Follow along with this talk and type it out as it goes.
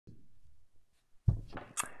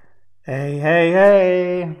Hey, hey,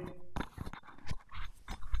 hey.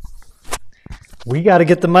 We got to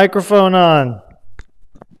get the microphone on.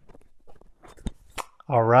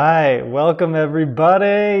 All right. Welcome,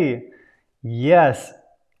 everybody. Yes.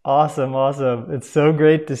 Awesome. Awesome. It's so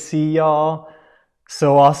great to see y'all.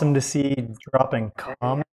 So awesome to see you dropping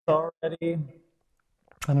comments already.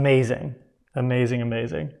 Amazing. Amazing.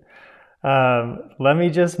 Amazing. Let me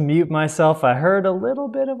just mute myself. I heard a little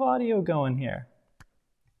bit of audio going here.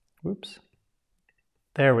 Whoops.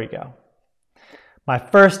 There we go. My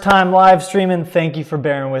first time live streaming. Thank you for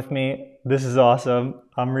bearing with me. This is awesome.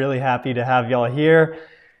 I'm really happy to have y'all here.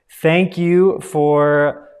 Thank you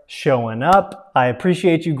for showing up. I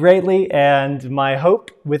appreciate you greatly. And my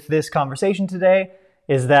hope with this conversation today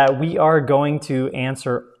is that we are going to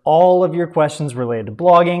answer all of your questions related to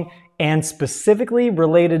blogging and specifically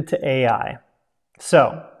related to AI.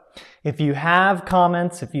 So if you have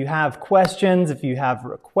comments, if you have questions, if you have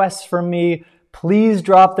requests from me, please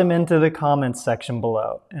drop them into the comments section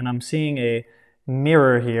below. And I'm seeing a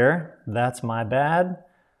mirror here. That's my bad.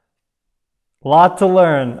 Lot to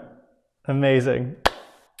learn. Amazing.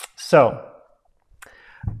 So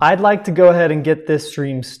I'd like to go ahead and get this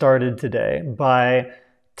stream started today by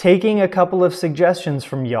taking a couple of suggestions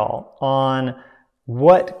from y'all on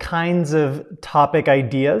what kinds of topic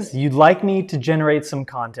ideas you'd like me to generate some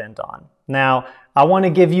content on. Now, I want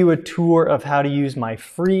to give you a tour of how to use my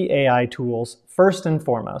free AI tools first and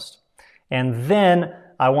foremost. And then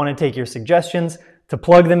I want to take your suggestions to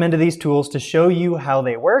plug them into these tools to show you how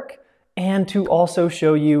they work and to also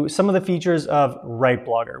show you some of the features of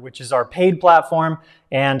RightBlogger, which is our paid platform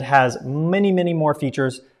and has many, many more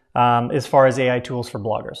features as far as AI tools for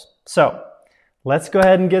bloggers. So let's go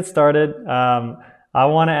ahead and get started. I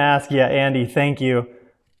want to ask, yeah, Andy, thank you.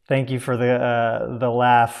 Thank you for the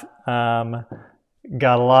laugh.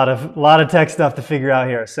 Got a lot of tech stuff to figure out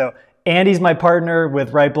here. So Andy's my partner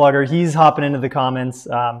with RightBlogger. He's hopping into the comments,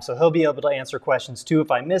 so he'll be able to answer questions too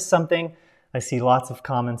if I miss something. I see lots of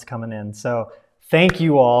comments coming in. So thank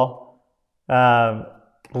you all.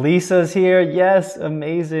 Lisa's here. Yes,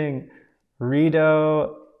 amazing.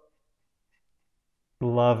 Rito.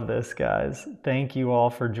 Love this, guys. Thank you all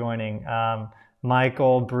for joining.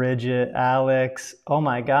 Michael, Bridget, Alex. Oh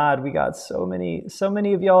my God, we got so many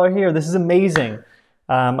of y'all are here. This is amazing.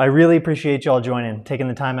 I really appreciate y'all joining, taking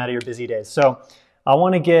the time out of your busy days. So I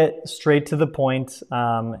want to get straight to the point,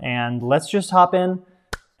 and let's just hop in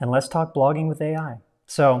and let's talk blogging with AI.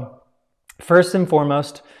 So first and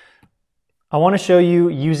foremost, I want to show you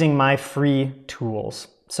using my free tools.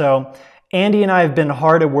 So Andy and I have been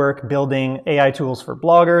hard at work building AI tools for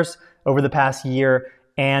bloggers over the past year,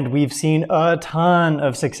 and we've seen a ton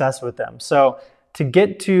of success with them. So to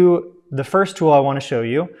get to the first tool I want to show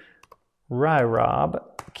you, RyRob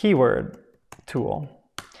keyword tool.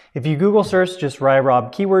 If you Google search just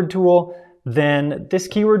RyRob keyword tool, then this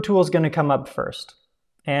keyword tool is going to come up first.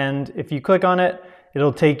 And if you click on it,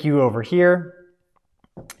 it'll take you over here.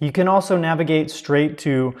 You can also navigate straight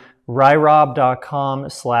to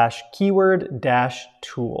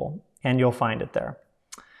ryrob.com/keyword-tool, and you'll find it there.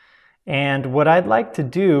 And what I'd like to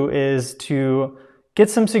do is to get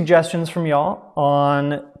some suggestions from y'all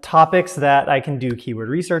on topics that I can do keyword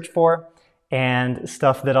research for and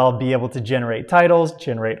stuff that I'll be able to generate titles,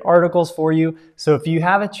 generate articles for you. So if you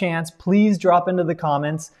have a chance, please drop into the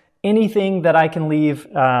comments anything that I can leave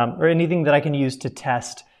or anything that I can use to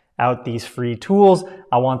test out these free tools.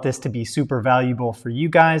 I want this to be super valuable for you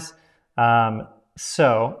guys.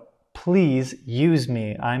 So please use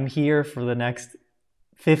me. I'm here for the next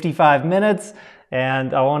 55 minutes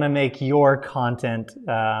and I want to make your content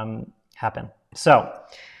happen. So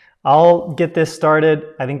I'll get this started.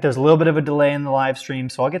 I think there's a little bit of a delay in the live stream,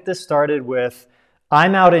 so I'll get this started with,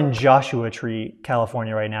 I'm out in Joshua Tree,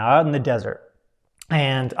 California right now, out in the desert.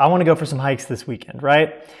 And I want to go for some hikes this weekend,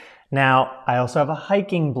 right? Now, I also have a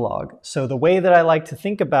hiking blog. So the way that I like to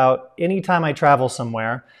think about anytime I travel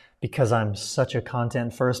somewhere, because I'm such a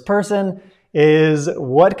content first person, is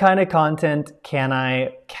what kind of content can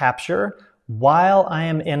I capture while I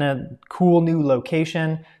am in a cool new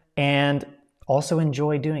location and also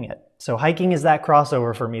enjoy doing it. So hiking is that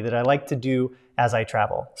crossover for me that I like to do as I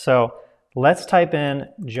travel. So let's type in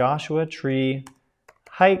Joshua Tree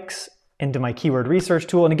hikes into my keyword research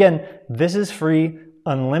tool. And again, this is free,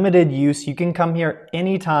 unlimited use. You can come here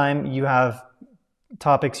anytime you have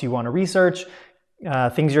topics you want to research,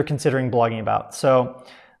 things you're considering blogging about. So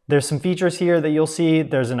there's some features here that you'll see.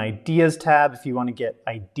 There's an ideas tab if you want to get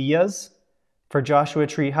ideas for Joshua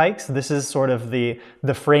Tree hikes. This is sort of the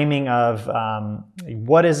framing of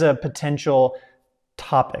what is a potential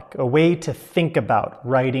topic, a way to think about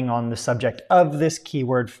writing on the subject of this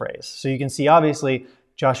keyword phrase. So you can see obviously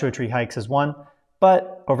Joshua Tree hikes is one,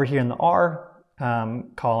 but over here in the R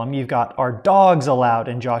column, you've got, are dogs allowed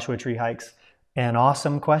in Joshua Tree hikes? An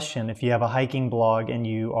awesome question if you have a hiking blog and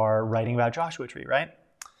you are writing about Joshua Tree, right?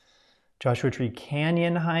 Joshua Tree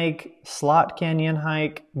Canyon hike, Slot Canyon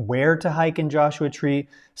hike, where to hike in Joshua Tree.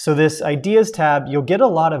 So this ideas tab, you'll get a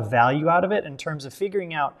lot of value out of it in terms of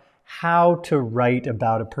figuring out how to write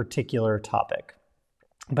about a particular topic.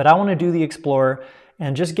 But I want to do the Explorer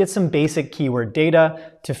and just get some basic keyword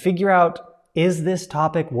data to figure out, is this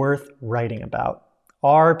topic worth writing about?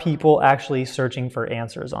 Are people actually searching for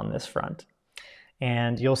answers on this front?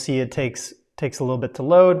 And you'll see it takes a little bit to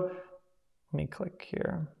load. Let me click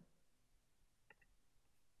here.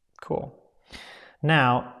 Cool.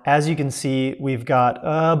 Now, as you can see, we've got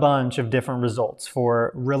a bunch of different results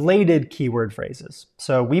for related keyword phrases.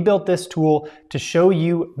 So we built this tool to show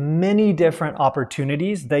you many different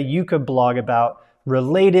opportunities that you could blog about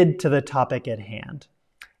related to the topic at hand.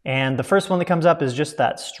 And the first one that comes up is just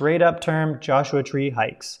that straight up term, Joshua Tree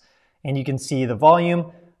hikes. And you can see the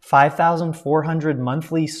volume, 5,400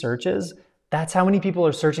 monthly searches. That's how many people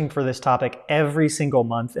are searching for this topic every single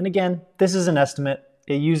month. And again, this is an estimate.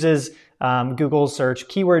 It uses Google's search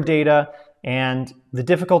keyword data, and the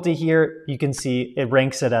difficulty here, you can see it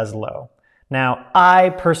ranks it as low. Now, I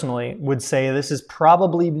personally would say this is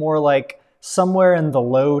probably more like somewhere in the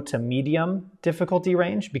low to medium difficulty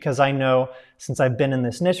range, because I know since I've been in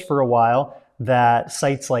this niche for a while that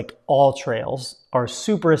sites like All Trails are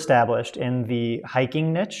super established in the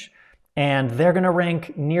hiking niche, and they're going to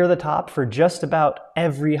rank near the top for just about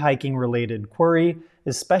every hiking related query,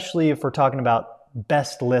 especially if we're talking about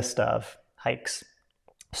best list of hikes.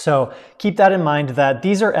 So keep that in mind that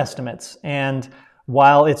these are estimates, and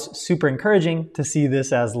while it's super encouraging to see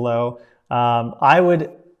this as low, I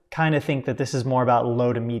would kind of think that this is more about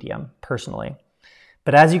low to medium personally.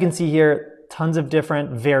 But as you can see here, tons of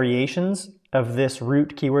different variations of this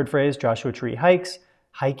root keyword phrase, Joshua Tree hikes,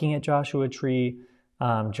 hiking at Joshua Tree,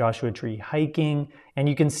 Joshua Tree hiking, and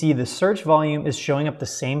you can see the search volume is showing up the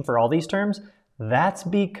same for all these terms. That's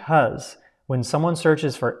because when someone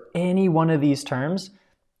searches for any one of these terms,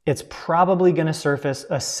 it's probably going to surface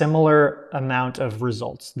a similar amount of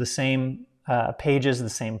results. The same pages, the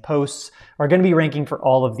same posts are going to be ranking for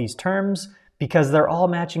all of these terms because they're all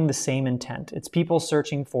matching the same intent. It's people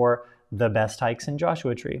searching for the best hikes in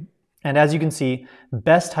Joshua Tree. And as you can see,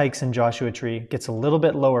 best hikes in Joshua Tree gets a little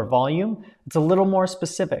bit lower volume. It's a little more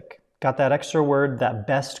specific. Got that extra word, that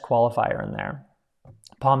best qualifier in there.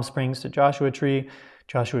 Palm Springs to Joshua Tree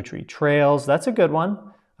trails. That's a good one.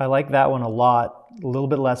 I like that one a lot. A little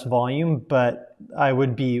bit less volume, but I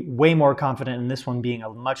would be way more confident in this one being a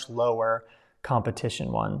much lower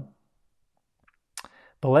competition one.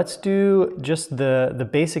 But let's do just the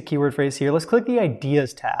basic keyword phrase here. Let's click the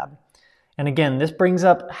Ideas tab. And again, this brings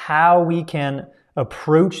up how we can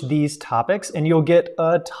approach these topics, and you'll get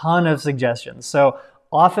a ton of suggestions. So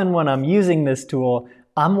often when I'm using this tool,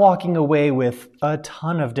 I'm walking away with a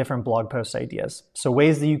ton of different blog post ideas. So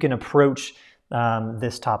ways that you can approach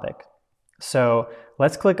this topic. So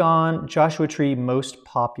let's click on Joshua Tree most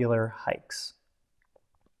popular hikes.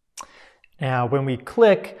 Now, when we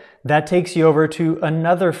click, that takes you over to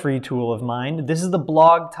another free tool of mine. This is the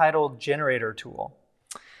blog title generator tool.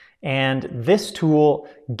 And this tool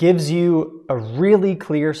gives you a really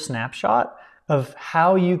clear snapshot of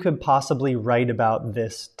how you could possibly write about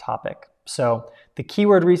this topic. So the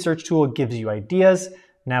keyword research tool gives you ideas.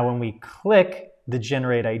 Now, when we click the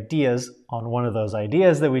generate ideas on one of those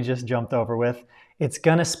ideas that we just jumped over with, it's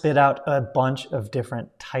going to spit out a bunch of different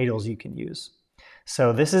titles you can use.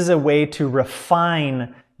 So this is a way to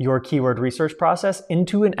refine your keyword research process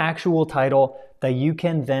into an actual title that you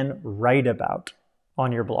can then write about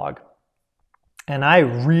on your blog. And I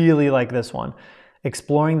really like this one,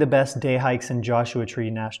 exploring the best day hikes in Joshua Tree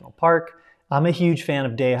National Park. I'm a huge fan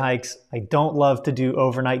of day hikes. I don't love to do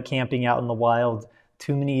overnight camping out in the wild.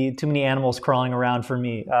 Too many animals crawling around for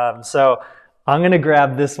me. So I'm going to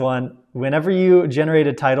grab this one. Whenever you generate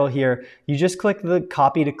a title here, you just click the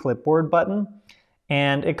copy to clipboard button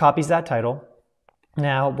and it copies that title.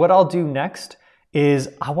 Now, what I'll do next is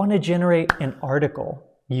I want to generate an article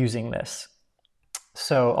using this.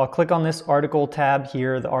 So I'll click on this article tab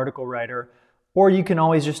here, the article writer, or you can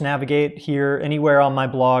always just navigate here anywhere on my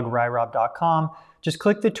blog, RyRob.com. Just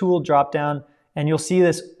click the tool dropdown and you'll see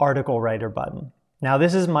this article writer button. Now,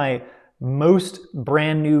 this is my most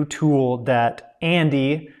brand new tool that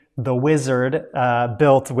Andy, the wizard,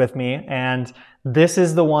 built with me. And this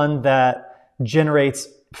is the one that generates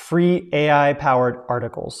free AI-powered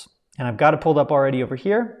articles. and I've got it pulled up already over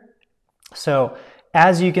here. So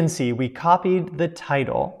as you can see, we copied the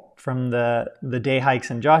title from the day hikes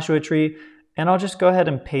in Joshua Tree, and I'll just go ahead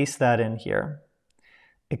and paste that in here.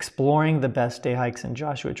 Exploring the best day hikes in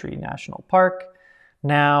Joshua Tree National Park.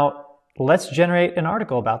 Now, let's generate an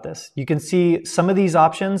article about this. You can see some of these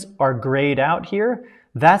options are grayed out here.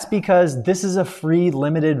 That's because this is a free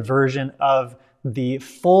limited version of the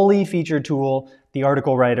fully featured tool, the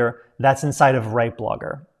article writer, that's inside of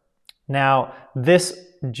RightBlogger. Now, this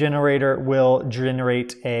generator will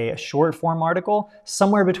generate a short form article,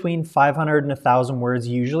 somewhere between 500 and 1,000 words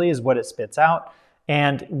usually is what it spits out.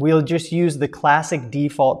 And we'll just use the classic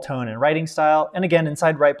default tone and writing style. And again,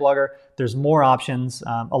 inside RightBlogger, there's more options,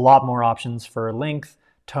 a lot more options for length,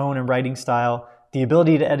 tone, and writing style, the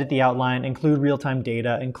ability to edit the outline, include real-time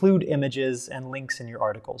data, include images and links in your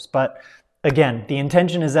articles. But again, the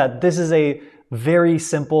intention is that this is a very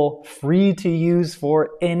simple, free to use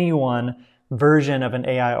for anyone version of an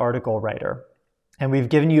AI article writer. And we've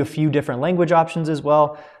given you a few different language options as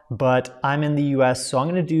well, but I'm in the US, so I'm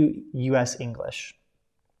going to do US English.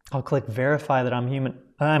 I'll click verify that I'm human.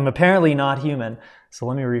 I'm apparently not human, so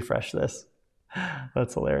let me refresh this.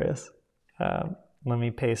 That's hilarious. Let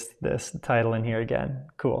me paste this title in here again.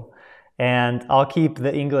 Cool. And I'll keep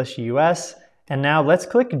the English US. And now let's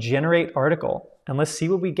click generate article and let's see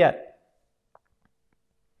what we get.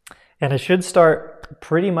 And it should start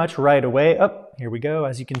pretty much right away. Oh, here we go.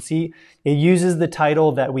 As you can see, it uses the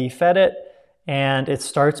title that we fed it, and it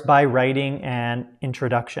starts by writing an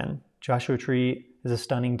introduction. Joshua Tree is a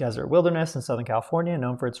stunning desert wilderness in Southern California,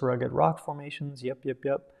 known for its rugged rock formations,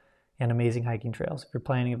 and amazing hiking trails. If you're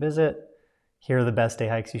planning a visit, here are the best day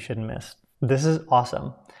hikes you shouldn't miss. This is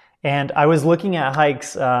awesome. And I was looking at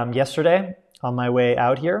hikes yesterday on my way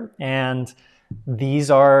out here, and these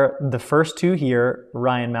are the first two here,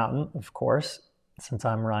 Ryan Mountain, of course. Since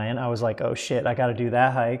I'm Ryan, I was like, oh shit, I gotta do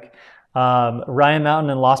that hike. Ryan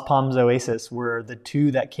Mountain and Las Palmas Oasis were the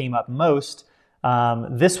two that came up most.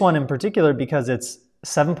 This one in particular because it's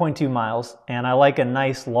 7.2 miles, and I like a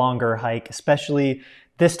nice longer hike, especially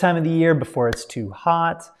this time of the year before it's too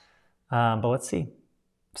hot. But let's see.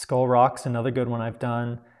 Skull Rock's another good one I've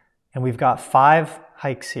done. And we've got 5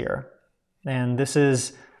 hikes here. And this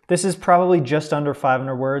is probably just under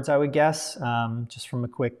 500 words, I would guess, just from a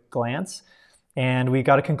quick glance. And we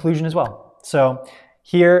got a conclusion as well. So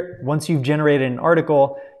here, once you've generated an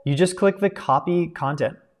article, you just click the copy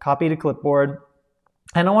content, copy to clipboard.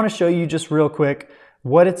 And I want to show you just real quick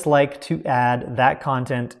what it's like to add that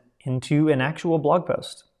content into an actual blog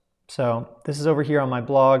post. So this is over here on my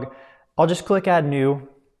blog. I'll just click add new.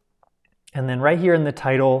 And then right here in the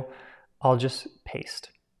title, I'll just paste.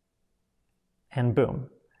 And boom,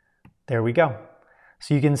 there we go.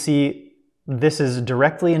 So you can see this is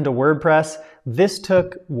directly into WordPress. This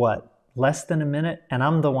took, what, less than a minute? And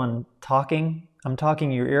I'm the one talking. I'm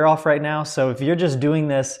talking your ear off right now. So if you're just doing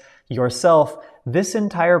this yourself, this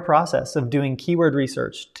entire process of doing keyword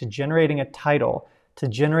research, to generating a title, to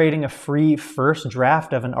generating a free first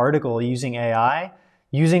draft of an article using AI,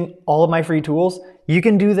 using all of my free tools, you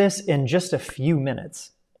can do this in just a few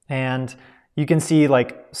minutes. And you can see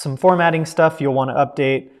like some formatting stuff you'll want to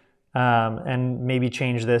update, and maybe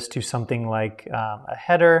change this to something like a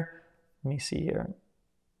header. Let me see here.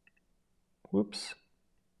 Whoops.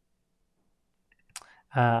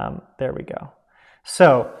 There we go.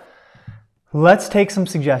 So let's take some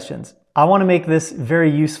suggestions. I want to make this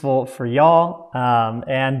very useful for y'all.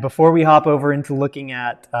 And before we hop over into looking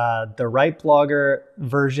at the RightBlogger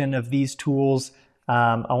version of these tools,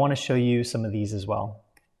 I want to show you some of these as well.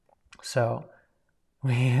 So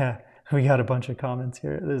we got a bunch of comments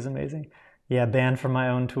here. This is amazing. Yeah, banned from my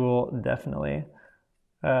own tool, definitely.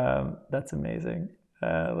 That's amazing.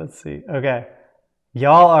 Let's see. Okay.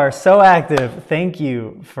 Y'all are so active. Thank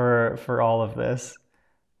you for all of this.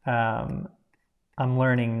 I'm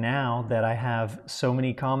learning now that I have so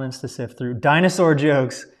many comments to sift through. Dinosaur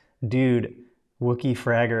jokes. Dude, Wookie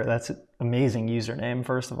Fragger. That's an amazing username,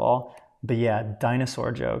 first of all. But yeah,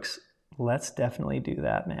 dinosaur jokes. Let's definitely do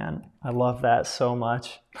that, man. I love that so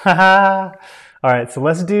much. All right, so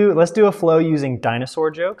let's do a flow using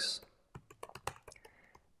dinosaur jokes.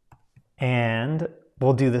 And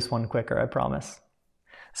we'll do this one quicker, I promise.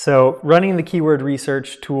 So running the keyword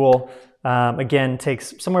research tool, again,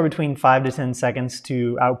 takes somewhere between 5 to 10 seconds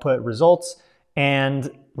to output results.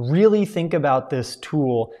 And really think about this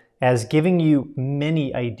tool as giving you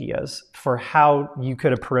many ideas for how you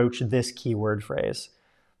could approach this keyword phrase.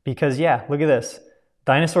 Because yeah, look at this.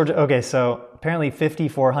 Dinosaur, okay, so apparently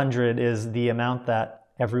 5,400 is the amount that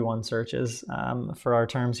everyone searches for our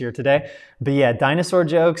terms here today. But yeah, dinosaur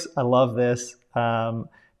jokes, I love this.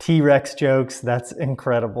 T-Rex jokes, that's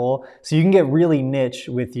incredible. So you can get really niche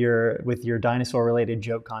with your dinosaur related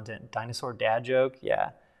joke content. Dinosaur dad joke, yeah,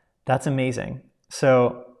 that's amazing.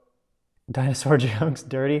 So dinosaur jokes,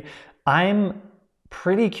 dirty. I'm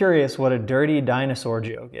pretty curious what a dirty dinosaur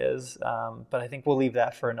joke is, but I think we'll leave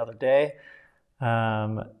that for another day.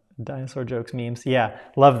 Dinosaur jokes, memes, yeah,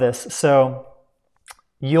 love this. So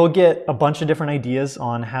you'll get a bunch of different ideas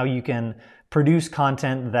on how you can produce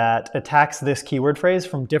content that attacks this keyword phrase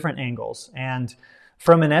from different angles. And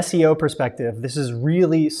from an SEO perspective, this is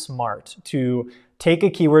really smart to take a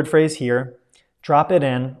keyword phrase here, drop it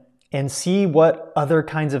in, and see what other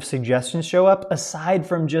kinds of suggestions show up aside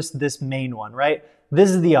from just this main one, right? This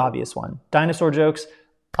is the obvious one. Dinosaur jokes,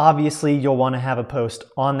 obviously you'll want to have a post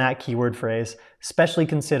on that keyword phrase, especially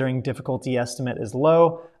considering difficulty estimate is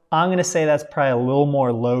low. I'm going to say that's probably a little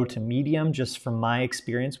more low to medium just from my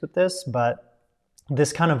experience with this, but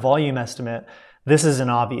this kind of volume estimate, this is an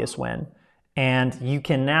obvious win. And you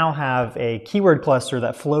can now have a keyword cluster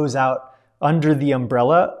that flows out under the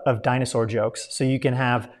umbrella of dinosaur jokes. So you can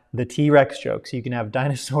have the T-Rex jokes, you can have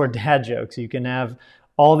dinosaur dad jokes, you can have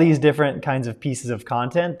all these different kinds of pieces of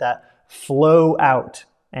content that flow out.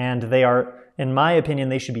 And they are, in my opinion,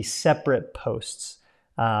 they should be separate posts.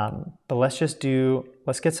 But let's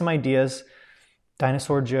get some ideas.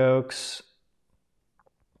 Dinosaur jokes,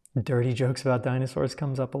 dirty jokes about dinosaurs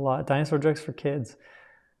comes up a lot. Dinosaur jokes for kids.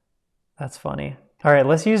 That's funny. All right,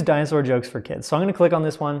 let's use dinosaur jokes for kids. So I'm going to click on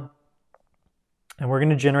this one and we're going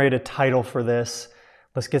to generate a title for this.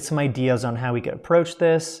 Let's get some ideas on how we could approach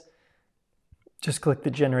this. Just click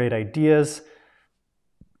the generate ideas.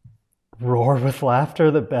 Roar with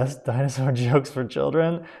laughter, the best dinosaur jokes for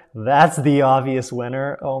children. That's the obvious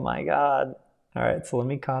winner. Oh my God. All right, so let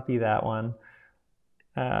me copy that one.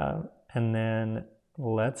 And then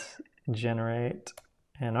let's generate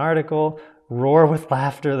an article. Roar with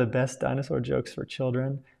laughter, the best dinosaur jokes for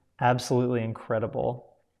children. Absolutely incredible.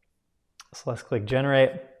 So let's click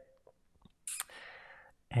generate.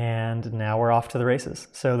 And now we're off to the races.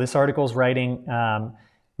 So this article is writing,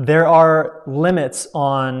 there are limits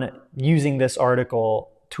on using this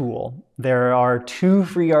article tool. There are 2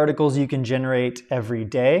 free articles you can generate every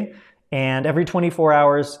day, and every 24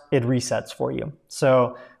 hours it resets for you.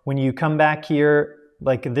 So when you come back here,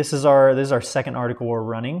 like this is our second article we're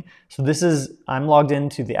running. So I'm logged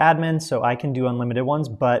into the admin, so I can do unlimited ones.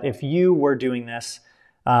 But if you were doing this,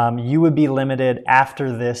 you would be limited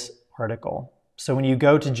after this article. So when you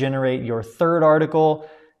go to generate your third article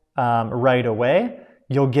right away,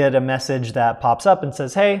 you'll get a message that pops up and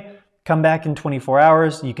says, hey, come back in 24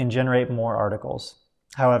 hours, you can generate more articles.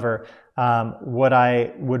 However, what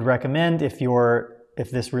I would recommend if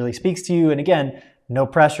this really speaks to you, and again, no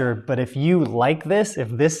pressure, but if you like this, if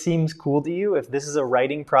this seems cool to you, if this is a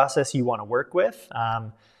writing process you want to work with,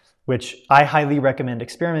 which I highly recommend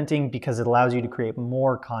experimenting because it allows you to create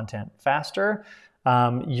more content faster,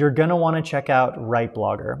 you're going to want to check out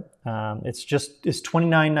RightBlogger. It's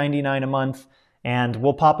 $29.99 a month. And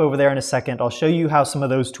we'll pop over there in a second. I'll show you how some of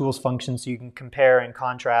those tools function so you can compare and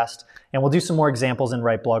contrast. And we'll do some more examples in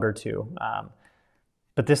RightBlogger too.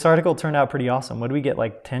 But this article turned out pretty awesome. What do we get,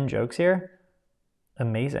 like 10 jokes here?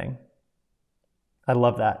 Amazing. I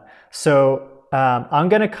love that. So I'm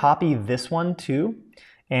going to copy this one too.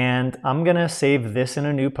 And I'm going to save this in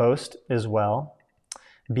a new post as well,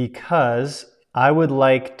 because I would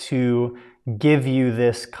like to give you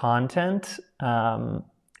this content.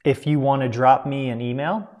 If you want to drop me an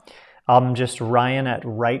email, I'm just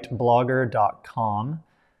ryan@rightblogger.com.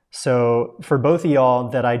 So for both of y'all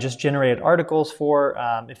that I just generated articles for,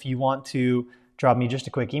 if you want to drop me just a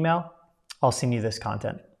quick email, I'll send you this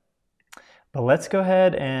content. But let's go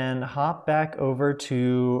ahead and hop back over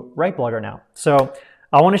to RightBlogger now. So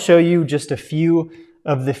I want to show you just a few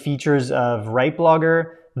of the features of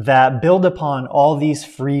RightBlogger that build upon all these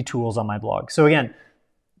free tools on my blog. So again,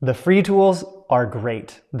 the free tools are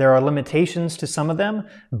great. There are limitations to some of them,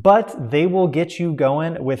 but they will get you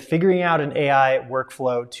going with figuring out an AI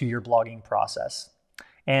workflow to your blogging process.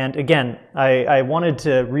 And again, I wanted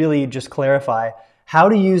to really just clarify how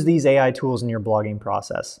to use these AI tools in your blogging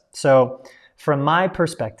process. So from my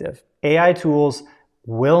perspective, AI tools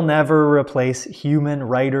will never replace human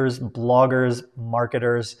writers, bloggers,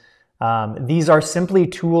 marketers. These are simply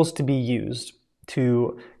tools to be used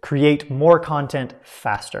to create more content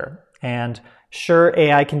faster. And sure,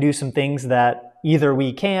 AI can do some things that either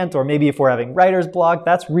we can't, or maybe if we're having writer's block,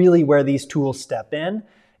 that's really where these tools step in,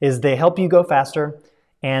 is they help you go faster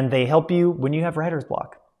and they help you when you have writer's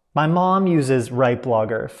block. My mom uses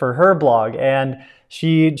RightBlogger for her blog, and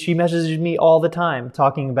she messages me all the time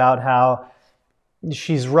talking about how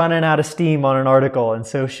she's running out of steam on an article, and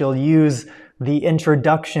so she'll use the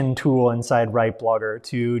introduction tool inside RightBlogger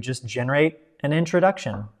to just generate an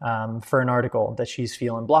introduction for an article that she's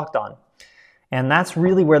feeling blocked on. And that's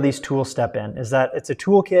really where these tools step in, is that it's a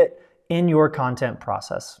toolkit in your content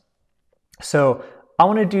process. So I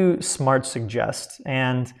want to do Smart Suggest,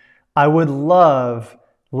 and I would love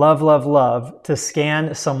to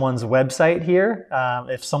scan someone's website here.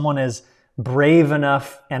 If someone is brave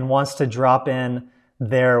enough and wants to drop in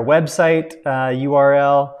their website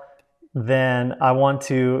URL, then I want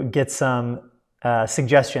to get some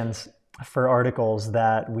suggestions for articles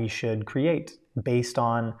that we should create based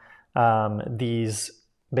on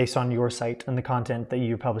based on your site and the content that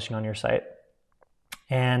you're publishing on your site.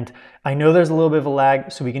 And I know there's a little bit of a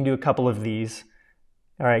lag, so we can do a couple of these.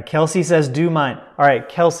 All right, Kelsey says, do mine. All right,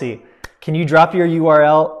 Kelsey, can you drop your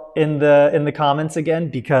URL in the comments again?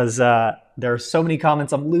 Because there are so many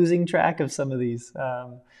comments, I'm losing track of some of these.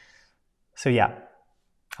 So yeah,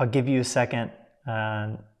 I'll give you a second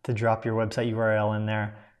to drop your website URL in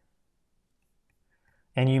there.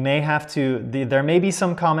 And you may have to, there may be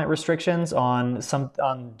some comment restrictions on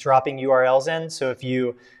dropping URLs in. So if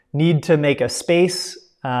you need to make a space,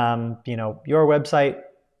 your website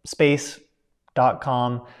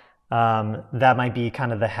space.com, that might be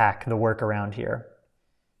kind of the hack, the workaround here.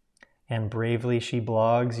 And bravely she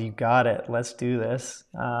blogs, you got it. Let's do this.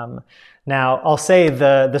 Now I'll say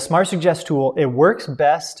the Smart Suggest tool, it works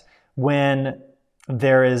best when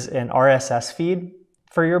there is an RSS feed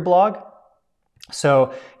for your blog.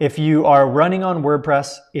 So if you are running on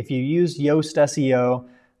WordPress, if you use Yoast SEO,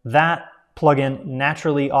 that plugin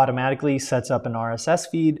naturally automatically sets up an RSS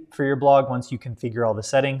feed for your blog once you configure all the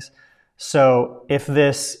settings. So if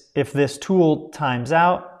this tool times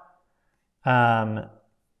out,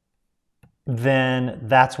 then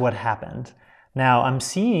that's what happened. Now I'm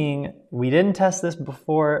seeing, we didn't test this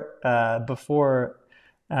before, and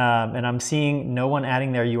I'm seeing no one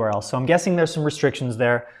adding their URL. So I'm guessing there's some restrictions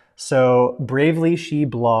there. So bravely she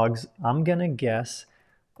blogs, I'm gonna guess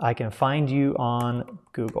I can find you on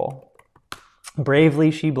Google.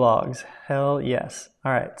 Bravely she blogs, hell yes.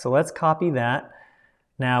 All right, so let's copy that.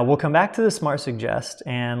 Now we'll come back to the Smart Suggest,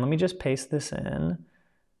 and let me just paste this in.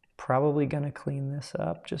 Probably gonna clean this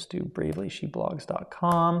up, just do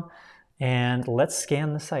bravelysheblogs.com, and let's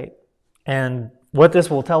scan the site. And what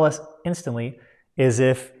this will tell us instantly is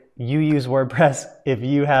if you use WordPress, if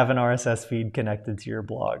you have an RSS feed connected to your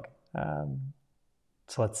blog.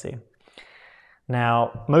 So let's see.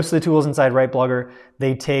 Now, most of the tools inside RightBlogger,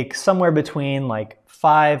 they take somewhere between like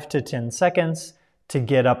 5 to 10 seconds to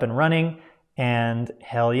get up and running. And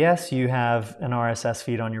hell yes, you have an RSS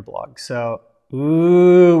feed on your blog. So,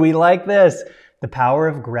 ooh, we like this. The power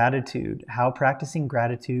of gratitude, how practicing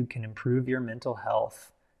gratitude can improve your mental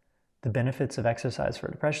health. The benefits of exercise for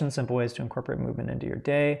depression, simple ways to incorporate movement into your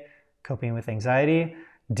day, coping with anxiety.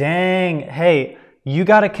 Dang, hey, you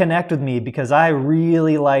got to connect with me because I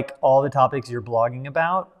really like all the topics you're blogging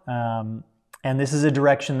about. And this is a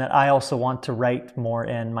direction that I also want to write more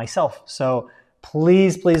in myself. So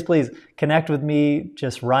please, please, please connect with me.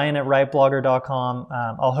 Just Ryan@RightBlogger.com.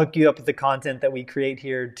 I'll hook you up with the content that we create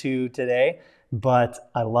here too today. But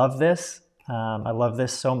I love this. I love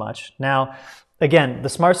this so much. Now, again, the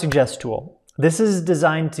Smart Suggest tool. This is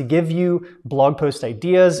designed to give you blog post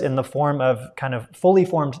ideas in the form of kind of fully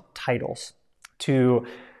formed titles to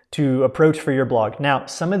approach for your blog. Now,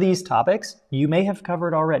 some of these topics you may have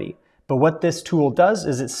covered already, but what this tool does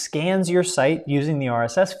is it scans your site using the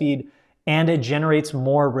RSS feed and it generates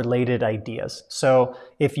more related ideas. So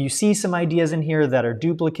if you see some ideas in here that are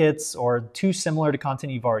duplicates or too similar to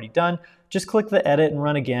content you've already done, just click the edit and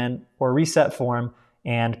run again or reset form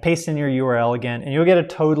and paste in your URL again, and you'll get a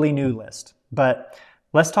totally new list. But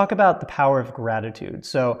let's talk about the power of gratitude.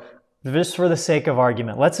 So just for the sake of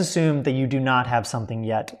argument, let's assume that you do not have something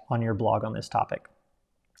yet on your blog on this topic.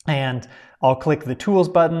 And I'll click the tools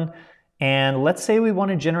button, and let's say we want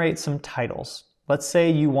to generate some titles. Let's say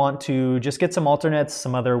you want to just get some alternates,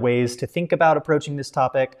 some other ways to think about approaching this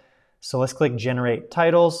topic. So let's click generate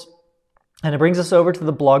titles, and it brings us over to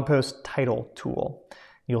the blog post title tool.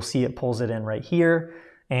 You'll see it pulls it in right here.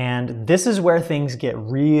 And this is where things get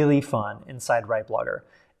really fun inside RightBlogger.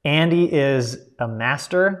 Andy is a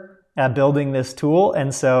master at building this tool,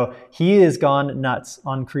 and so he has gone nuts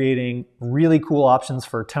on creating really cool options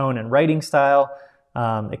for tone and writing style.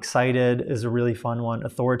 Excited is a really fun one.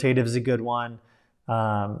 Authoritative is a good one.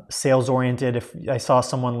 Sales oriented. If I saw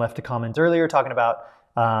someone left a comment earlier talking about,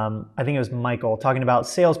 I think it was Michael, talking about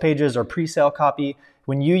sales pages or pre-sale copy.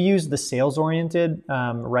 When you use the sales oriented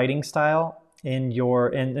writing style,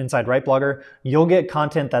 inside RightBlogger, you'll get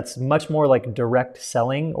content that's much more like direct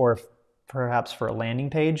selling or perhaps for a landing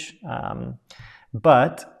page.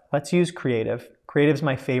 But let's use creative. Creative's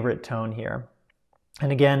my favorite tone here.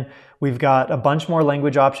 And again, we've got a bunch more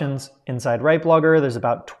language options inside RightBlogger. There's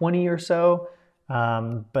about 20 or so,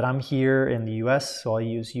 but I'm here in the US, so I'll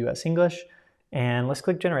use US English. And let's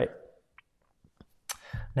click generate.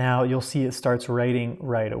 Now you'll see it starts writing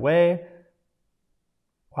right away.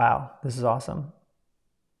 Wow, this is awesome.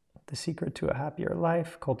 The secret to a happier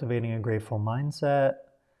life, cultivating a grateful mindset,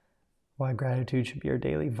 why gratitude should be your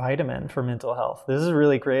daily vitamin for mental health. This is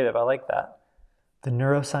really creative, I like that. The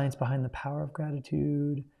neuroscience behind the power of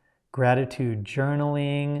gratitude, gratitude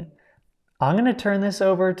journaling. I'm gonna turn this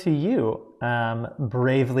over to you,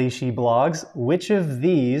 Bravely She Blogs. Which of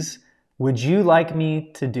these would you like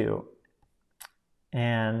me to do?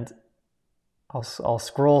 And I'll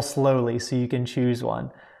scroll slowly so you can choose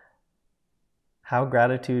one. How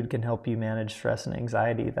gratitude can help you manage stress and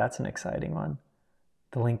anxiety. That's an exciting one.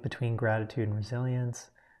 The link between gratitude and resilience.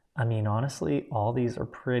 I mean, honestly, all these are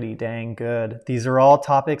pretty dang good. These are all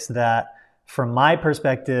topics that, from my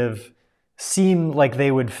perspective, seem like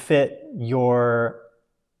they would fit your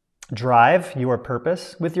drive, your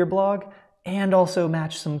purpose with your blog, and also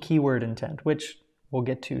match some keyword intent, which we'll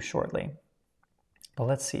get to shortly. But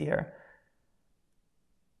let's see here.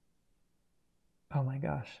 Oh my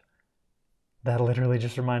gosh. That literally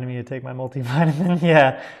just reminded me to take my multivitamin.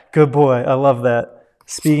 Yeah, good boy. I love that.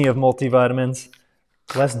 Speaking of multivitamins,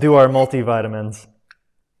 let's do our multivitamins.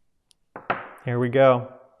 Here we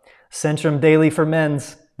go. Centrum Daily for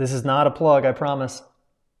Men's. This is not a plug, I promise.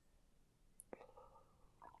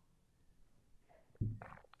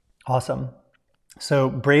 Awesome. So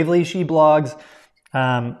Bravely She Blogs.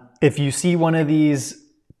 If you see one of these,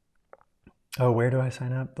 oh, where do I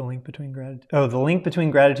sign up? The link between gratitude. Oh, the link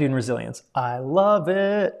between gratitude and resilience. I love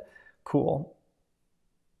it. Cool.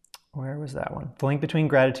 Where was that one? The link between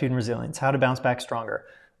gratitude and resilience. How to bounce back stronger.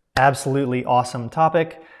 Absolutely awesome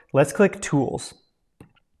topic. Let's click tools.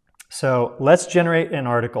 So let's generate an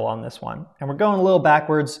article on this one. And we're going a little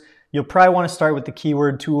backwards. You'll probably want to start with the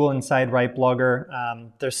keyword tool inside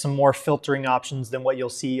RightBlogger. There's some more filtering options than what you'll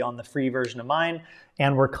see on the free version of mine.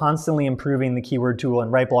 And we're constantly improving the keyword tool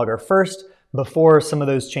in RightBlogger first before some of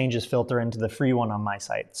those changes filter into the free one on my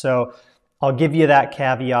site. So I'll give you that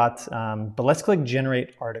caveat, but let's click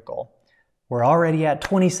generate article. We're already at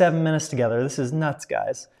 27 minutes together. This is nuts,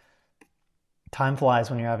 guys. Time flies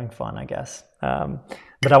when you're having fun, I guess.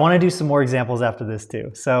 But I want to do some more examples after this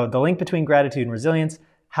too. So the link between gratitude and resilience,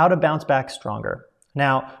 how to bounce back stronger.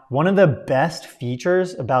 Now, one of the best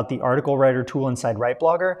features about the article writer tool inside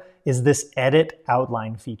RightBlogger is this edit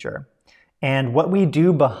outline feature. And what we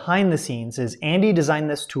do behind the scenes is Andy designed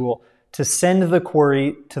this tool to send the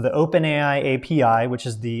query to the OpenAI API, which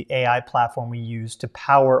is the AI platform we use to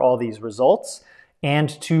power all these results, and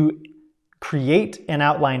to create an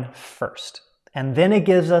outline first. And then it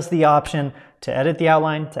gives us the option to edit the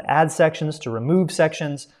outline, to add sections, to remove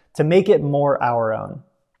sections, to make it more our own.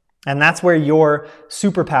 And that's where your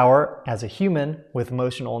superpower as a human with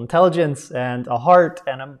emotional intelligence and a heart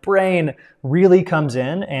and a brain really comes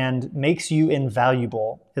in and makes you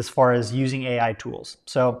invaluable as far as using AI tools.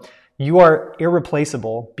 So you are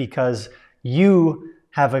irreplaceable because you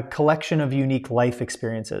have a collection of unique life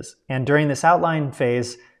experiences. And during this outline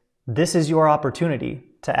phase, this is your opportunity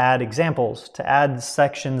to add examples, to add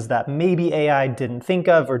sections that maybe AI didn't think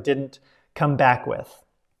of or didn't come back with.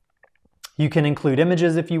 You can include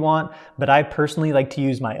images if you want, but I personally like to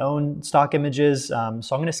use my own stock images, so I'm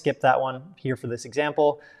going to skip that one here for this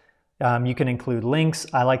example. You can include links.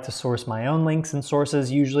 I like to source my own links and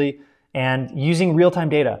sources usually, and using real-time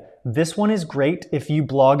data. This one is great if you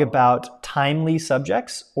blog about timely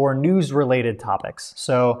subjects or news-related topics.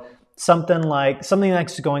 So something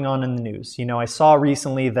that's going on in the news. You know, I saw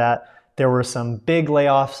recently that there were some big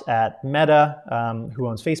layoffs at Meta, who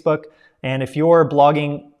owns Facebook. And if you're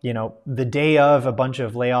blogging, you know, the day of a bunch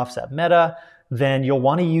of layoffs at Meta, then you'll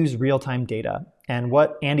want to use real-time data. And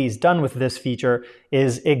what Andy's done with this feature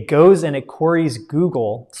is it goes and it queries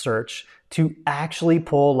Google search to actually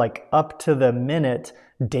pull like up to the minute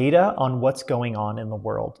data on what's going on in the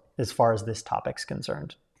world as far as this topic's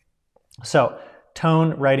concerned. So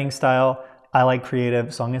tone, writing style, I like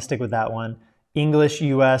creative, so I'm gonna stick with that one. English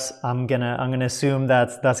US, I'm gonna assume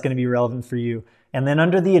that's gonna be relevant for you. And then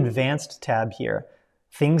under the advanced tab here,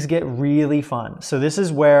 things get really fun. So this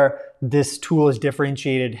is where this tool is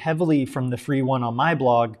differentiated heavily from the free one on my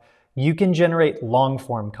blog. You can generate long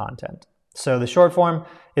form content. So the short form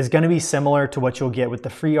is going to be similar to what you'll get with the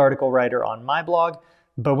free article writer on my blog,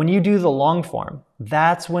 But when you do the long form,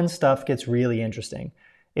 that's when stuff gets really interesting.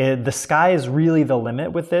 The sky is really the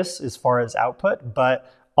limit with this as far as output,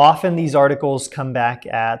 but often these articles come back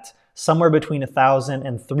at somewhere between 1,000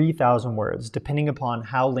 and 3,000 words, depending upon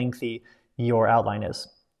how lengthy your outline is.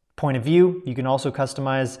 Point of view, you can also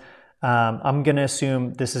customize. I'm going to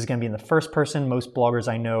assume this is going to be in the first person. Most bloggers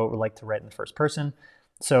I know like to write in the first person.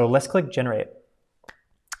 So let's click generate.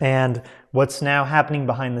 And what's now happening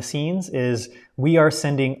behind the scenes is we are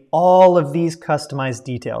sending all of these customized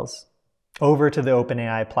details over to the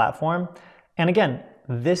OpenAI platform. And again,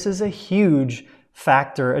 this is a huge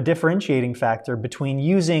factor, a differentiating factor between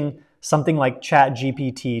using something like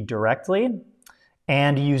ChatGPT directly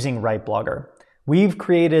and using RightBlogger. We've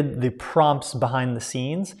created the prompts behind the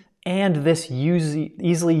scenes and this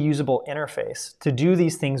easily usable interface to do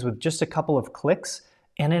these things with just a couple of clicks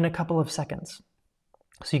and in a couple of seconds.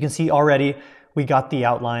 So you can see already we got the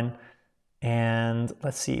outline, and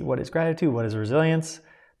let's see, what is gratitude? What is resilience?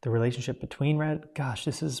 The relationship between, gosh,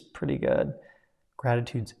 this is pretty good.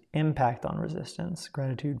 Gratitude's impact on resistance.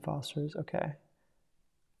 Gratitude fosters, okay.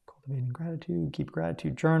 Cultivating gratitude, keep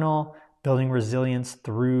gratitude journal, building resilience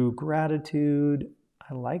through gratitude.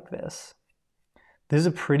 I like this. This is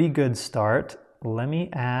a pretty good start. Let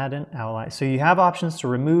me add an outline. So you have options to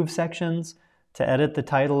remove sections, to edit the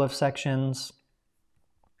title of sections.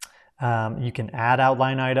 You can add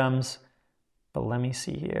outline items, but let me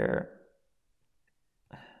see here.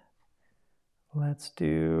 Let's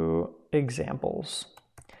do examples.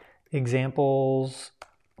 Examples,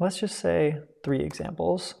 let's just say 3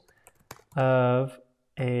 examples of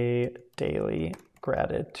a daily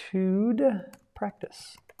gratitude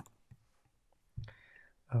practice.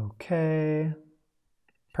 Okay,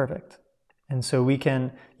 perfect. And so you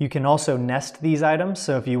can also nest these items.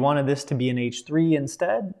 So if you wanted this to be an H3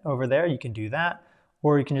 instead over there, you can do that,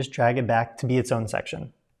 or you can just drag it back to be its own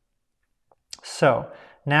section. So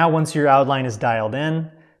now once your outline is dialed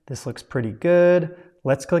in, this looks pretty good.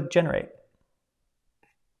 Let's click generate.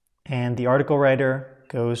 And the article writer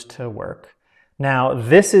goes to work. Now,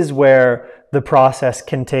 this is where the process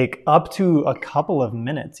can take up to a couple of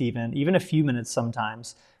minutes, even a few minutes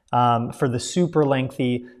sometimes, for the super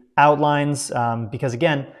lengthy outlines, because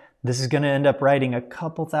again, this is going to end up writing a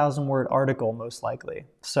couple 1,000-word article most likely.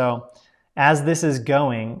 So as this is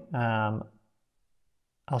going,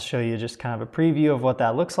 I'll show you just kind of a preview of what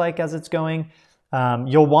that looks like as it's going.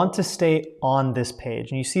 You'll want to stay on this page.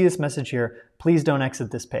 And you see this message here, please don't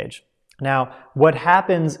exit this page. Now, what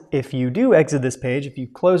happens if you do exit this page, if you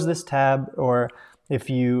close this tab or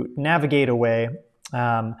if you navigate away,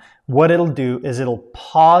 what it'll do is it'll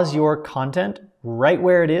pause your content right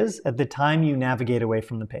where it is at the time you navigate away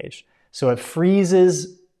from the page. So it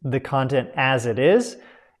freezes the content as it is,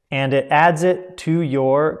 and it adds it to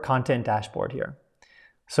your content dashboard here.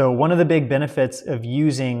 So one of the big benefits of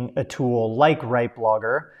using a tool like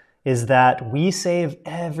RightBlogger is that we save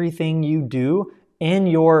everything you do in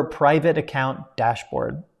your private account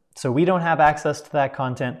dashboard. So we don't have access to that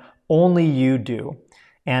content, only you do.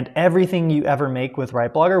 And everything you ever make with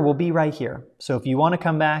RightBlogger will be right here. So if you want to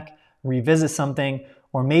come back, revisit something,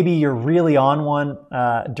 or maybe you're really on one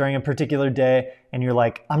during a particular day and you're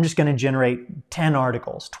like, I'm just going to generate 10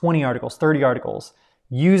 articles, 20 articles, 30 articles.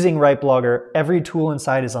 Using RightBlogger, every tool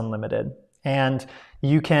inside is unlimited. And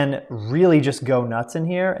you can really just go nuts in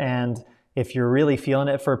here. And if you're really feeling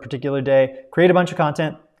it for a particular day, create a bunch of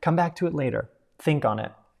content, come back to it later, think on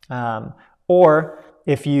it. Or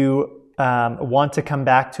if you want to come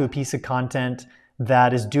back to a piece of content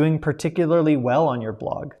that is doing particularly well on your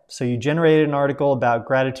blog. So you generated an article about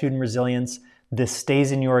gratitude and resilience. This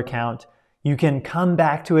stays in your account. You can come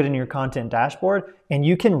back to it in your content dashboard and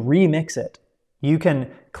you can remix it. You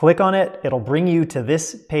can click on it. It'll bring you to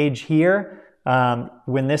this page here.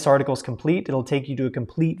 When this article is complete, it'll take you to a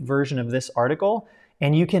complete version of this article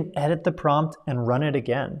and you can edit the prompt and run it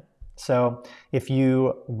again. So if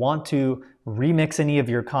you want to remix any of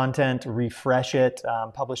your content, refresh it,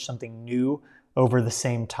 publish something new over the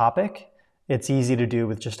same topic, it's easy to do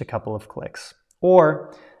with just a couple of clicks.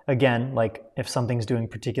 Or again, like if something's doing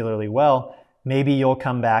particularly well, maybe you'll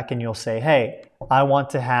come back and you'll say, hey, I want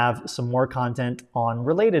to have some more content on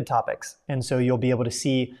related topics. And so you'll be able to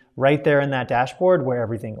see right there in that dashboard where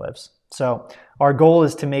everything lives. So our goal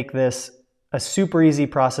is to make this a super easy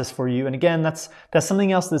process for you. And again, that's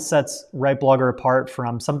something else that sets RightBlogger apart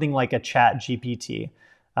from something like a ChatGPT.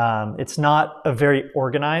 It's not a very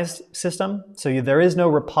organized system. So there is no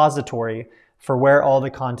repository for where all the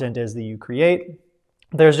content is that you create.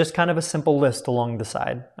 There's just kind of a simple list along the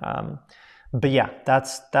side. But yeah,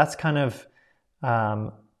 that's kind of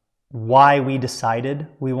why we decided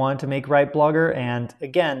we wanted to make RightBlogger. And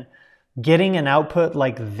again, getting an output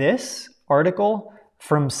like this article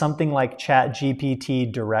from something like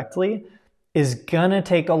ChatGPT directly is gonna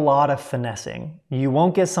take a lot of finessing. You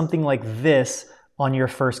won't get something like this on your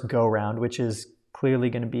first go round, which is clearly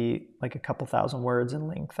gonna be like a couple thousand words in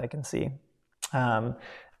length, I can see.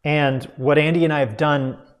 And what Andy and I have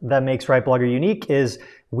done that makes RightBlogger unique is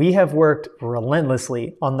we have worked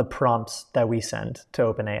relentlessly on the prompts that we send to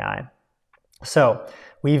OpenAI. So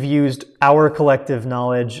we've used our collective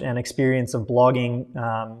knowledge and experience of blogging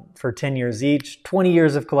for 10 years each, 20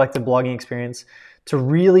 years of collective blogging experience to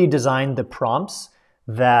really design the prompts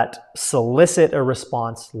that solicit a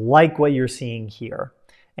response like what you're seeing here.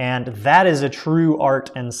 And that is a true art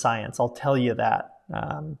and science, I'll tell you that.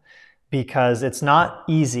 Because it's not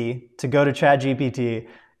easy to go to ChatGPT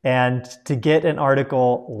and to get an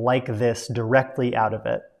article like this directly out of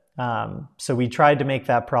it. So we tried to make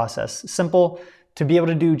that process simple to be able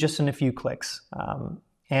to do just in a few clicks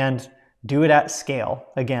and do it at scale.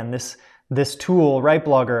 Again, this tool,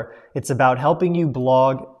 RightBlogger, it's about helping you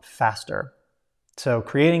blog faster. So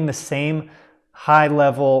creating the same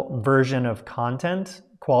high-level version of content,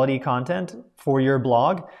 quality content for your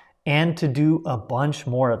blog, and to do a bunch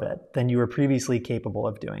more of it than you were previously capable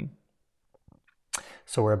of doing.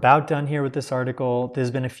 So we're about done here with this article.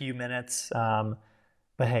 There's been a few minutes, but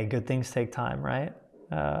hey, good things take time, right?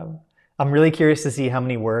 I'm really curious to see how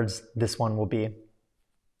many words this one will be.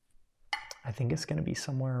 I think it's gonna be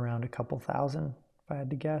somewhere around a couple thousand, if I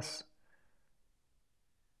had to guess.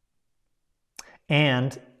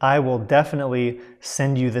 And I will definitely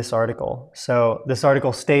send you this article. So this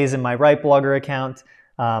article stays in my RightBlogger account.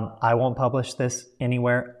 I won't publish this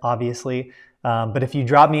anywhere, obviously. But if you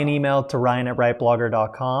drop me an email to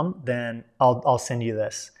ryan@rightblogger.com, then I'll send you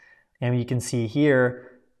this. And you can see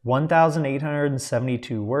here,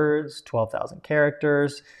 1,872 words, 12,000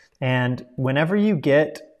 characters. And whenever you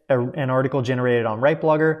get an article generated on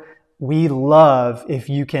RightBlogger, we love if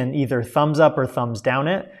you can either thumbs up or thumbs down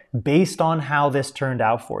it based on how this turned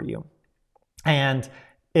out for you. And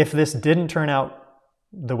if this didn't turn out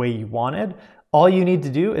the way you wanted, all you need to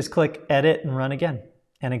do is click edit and run again.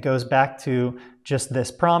 And it goes back to just this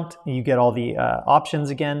prompt. You get all the options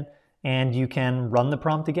again, and you can run the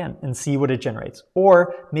prompt again and see what it generates.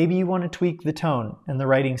 Or maybe you want to tweak the tone and the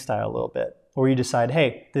writing style a little bit. Or you decide,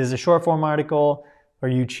 hey, this is a short form article, or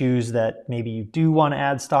you choose that maybe you do want to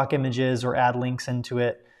add stock images or add links into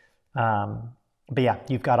it. But yeah,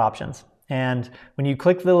 you've got options. And when you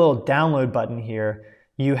click the little download button here,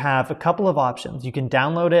 you have a couple of options. You can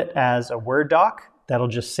download it as a Word doc that'll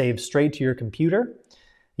just save straight to your computer.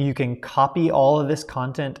 You can copy all of this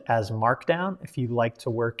content as Markdown if you like to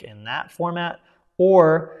work in that format.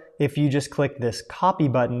 Or if you just click this copy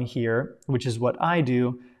button here, which is what I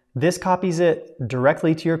do, this copies it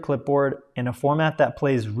directly to your clipboard in a format that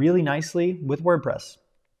plays really nicely with WordPress.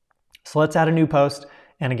 So let's add a new post.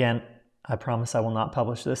 And again, I promise I will not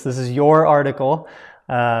publish this. This is your article.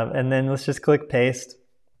 And then let's just click paste.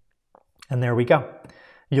 And there we go.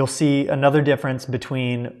 You'll see another difference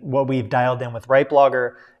between what we've dialed in with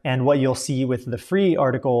RightBlogger and what you'll see with the free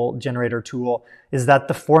article generator tool is that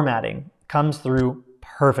the formatting comes through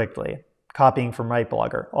perfectly, copying from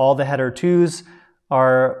RightBlogger. All the header 2s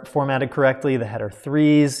are formatted correctly, the header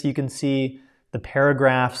 3s you can see, the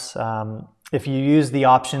paragraphs. If you use the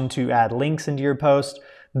option to add links into your post,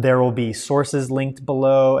 there will be sources linked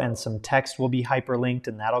below and some text will be hyperlinked,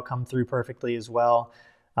 and that'll come through perfectly as well.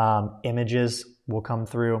 Images will come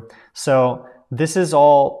through. So this is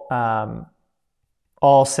all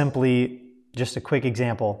simply just a quick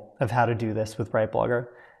example of how to do this with RightBlogger.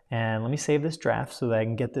 And let me save this draft so that I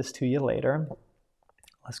can get this to you later.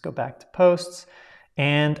 Let's go back to posts.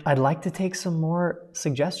 And I'd like to take some more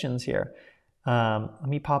suggestions here. Let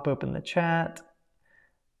me pop open the chat.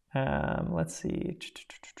 Let's see.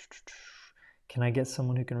 Can I get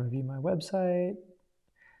someone who can review my website?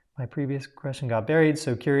 My previous question got buried,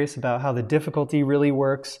 so curious about how the difficulty really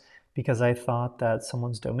works because I thought that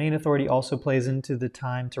someone's domain authority also plays into the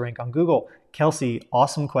time to rank on Google. Kelsey,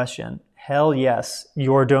 awesome question. Hell yes,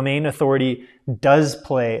 your domain authority does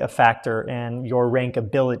play a factor in your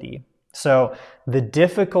rankability. So the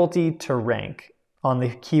difficulty to rank on the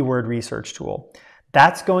keyword research tool,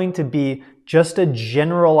 that's going to be just a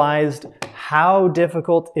generalized, how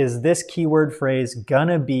difficult is this keyword phrase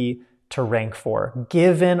gonna be to rank for,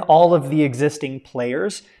 given all of the existing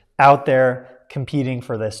players out there competing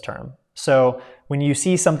for this term. So when you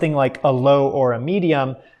see something like a low or a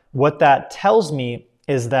medium, what that tells me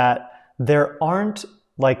is that there aren't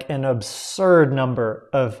like an absurd number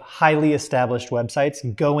of highly established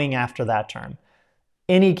websites going after that term.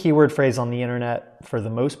 any keyword phrase on the internet, for the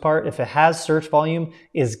most part, if it has search volume,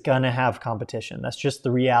 is gonna have competition. That's just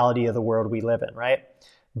the reality of the world we live in, right?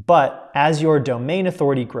 But as your domain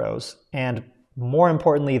authority grows, and more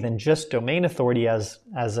importantly than just domain authority as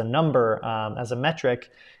a number, as a metric,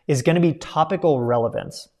 is gonna be topical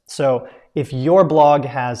relevance. So if your blog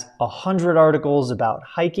has 100 articles about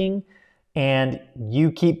hiking and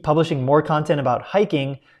you keep publishing more content about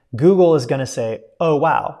hiking, Google is going to say, oh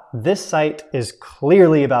wow, this site is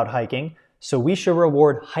clearly about hiking, so we should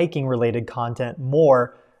reward hiking related content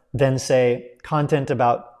more than, say, content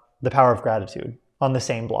about the power of gratitude on the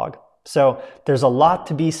same blog. So there's a lot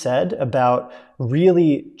to be said about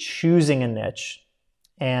really choosing a niche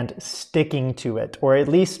and sticking to it, or at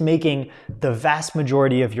least making the vast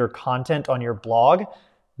majority of your content on your blog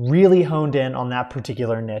really honed in on that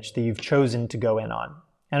particular niche that you've chosen to go in on.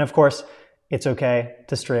 And of course, it's okay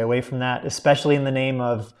to stray away from that, especially in the name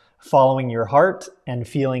of following your heart and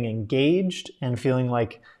feeling engaged and feeling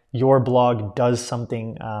like your blog does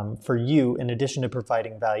something for you in addition to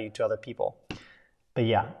providing value to other people. But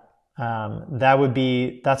yeah,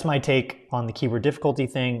 that's my take on the keyword difficulty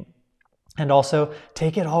thing. And also,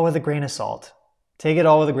 take it all with a grain of salt. Take it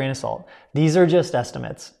all with a grain of salt. These are just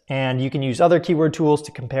estimates, and you can use other keyword tools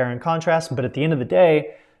to compare and contrast, but at the end of the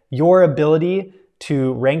day, your ability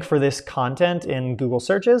to rank for this content in Google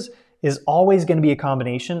searches is always going to be a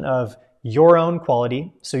combination of your own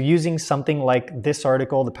quality. So using something like this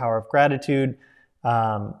article, The Power of Gratitude,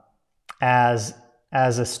 as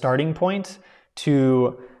a starting point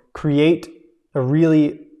to create a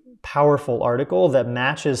really powerful article that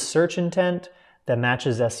matches search intent, that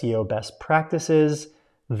matches SEO best practices,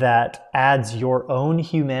 that adds your own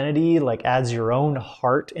humanity, like adds your own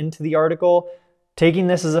heart into the article. Taking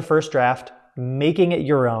this as a first draft, making it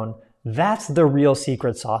your own, that's the real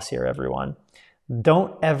secret sauce here, everyone.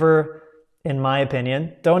 Don't ever, in my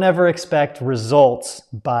opinion, don't ever expect results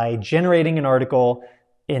by generating an article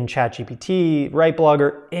in ChatGPT,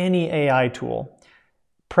 RightBlogger, any AI tool.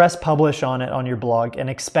 Press publish on it on your blog and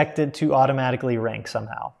expect it to automatically rank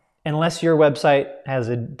somehow. Unless your website has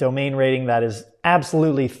a domain rating that is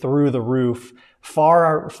absolutely through the roof,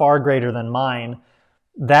 far, far greater than mine,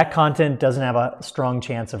 that content doesn't have a strong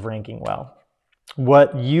chance of ranking well.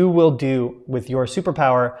 What you will do with your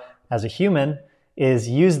superpower as a human is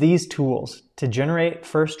use these tools to generate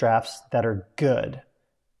first drafts that are good,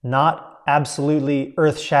 not absolutely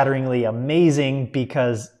earth-shatteringly amazing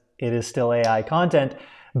because it is still AI content,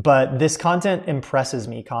 but this content impresses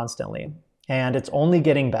me constantly, and it's only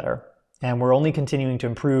getting better, and we're only continuing to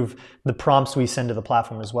improve the prompts we send to the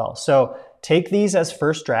platform as well. So take these as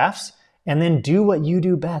first drafts and then do what you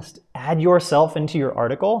do best. Add yourself into your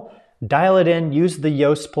article, dial it in, use the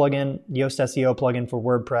Yoast plugin, Yoast SEO plugin for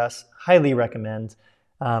WordPress, highly recommend.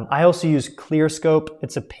 I also use ClearScope.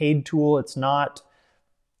 It's a paid tool. It's not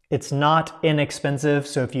inexpensive.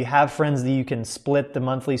 So if you have friends that you can split the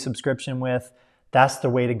monthly subscription with, that's the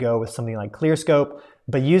way to go with something like ClearScope.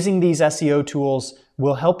 But using these SEO tools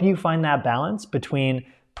will help you find that balance between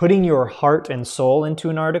putting your heart and soul into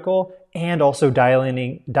an article and also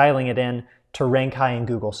dialing it in to rank high in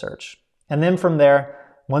Google search. And then from there,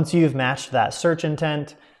 once you've matched that search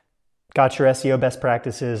intent, got your SEO best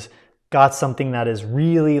practices, got something that is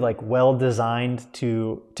really like well designed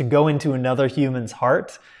to go into another human's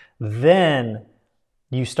heart, then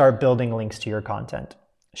you start building links to your content.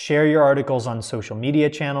 Share your articles on social media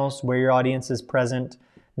channels where your audience is present,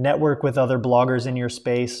 network with other bloggers in your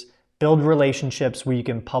space, build relationships where you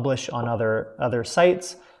can publish on other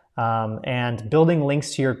sites, and building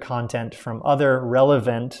links to your content from other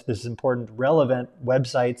relevant, this is important, relevant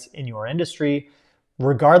websites in your industry,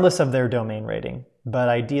 regardless of their domain rating. But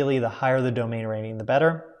ideally, the higher the domain rating, the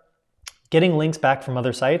better. Getting links back from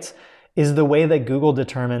other sites is the way that Google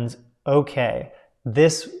determines, okay,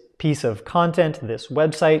 this piece of content, this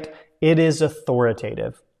website, it is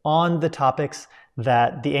authoritative on the topics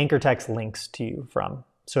that the anchor text links to you from.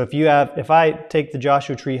 So if I take the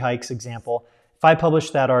Joshua Tree hikes example, if I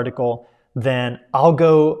publish that article, then I'll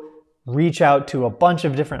go reach out to a bunch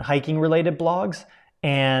of different hiking related blogs,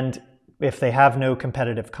 and if they have no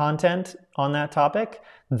competitive content on that topic,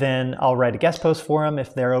 then I'll write a guest post for them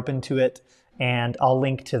if they're open to it, and I'll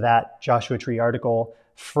link to that Joshua Tree article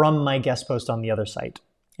from my guest post on the other site.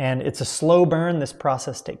 And it's a slow burn. This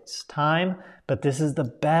process takes time, but this is the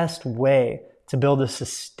best way to build a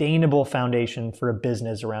sustainable foundation for a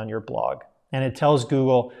business around your blog. And it tells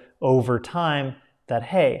Google over time that,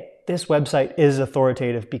 hey, this website is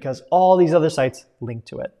authoritative because all these other sites link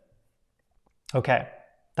to it. Okay,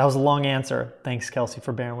 that was a long answer. Thanks, Kelsey,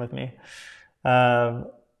 for bearing with me.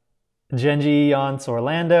 Genji Yance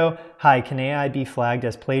Orlando. Hi, can AI be flagged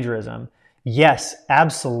as plagiarism? Yes,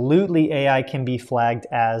 absolutely AI can be flagged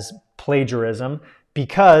as plagiarism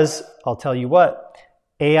because, I'll tell you what,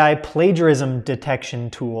 AI plagiarism detection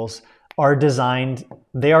tools are designed,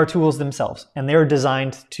 they are tools themselves, and they're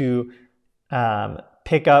designed to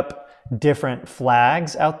pick up different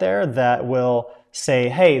flags out there that will say,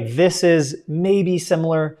 hey, this is maybe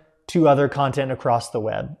similar to other content across the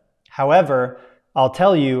web. However, I'll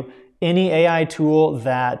tell you, any AI tool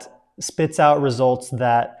that spits out results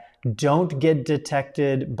that don't get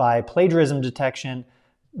detected by plagiarism detection,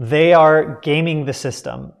 they are gaming the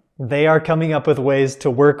system. They are coming up with ways to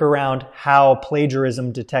work around how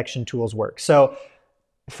plagiarism detection tools work. So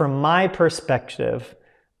from my perspective,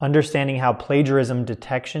 understanding how plagiarism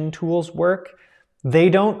detection tools work, they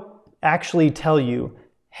don't actually tell you,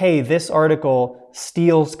 hey, this article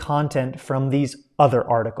steals content from these other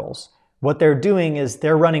articles. What they're doing is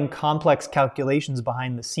they're running complex calculations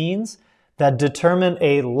behind the scenes that determine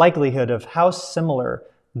a likelihood of how similar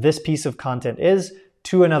this piece of content is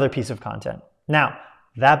to another piece of content. Now,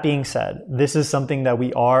 that being said, this is something that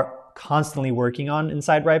we are constantly working on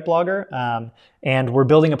inside RightBlogger, and we're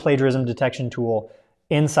building a plagiarism detection tool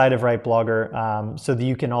inside of RightBlogger so that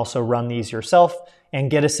you can also run these yourself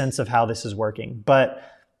and get a sense of how this is working. But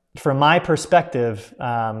from my perspective,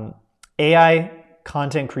 AI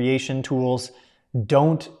content creation tools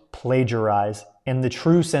don't plagiarize in the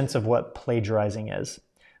true sense of what plagiarizing is.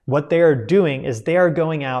 What they are doing is they are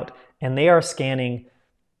going out and they are scanning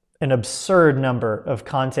an absurd number of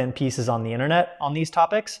content pieces on the internet on these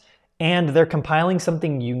topics, and they're compiling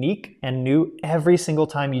something unique and new every single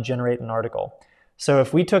time you generate an article. So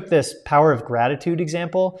if we took this power of gratitude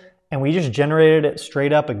example and we just generated it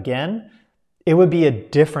straight up again, it would be a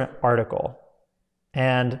different article.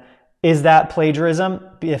 And is that plagiarism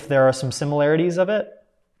if there are some similarities of it?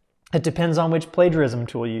 It depends on which plagiarism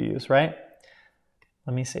tool you use, right?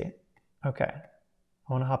 Let me see. Okay,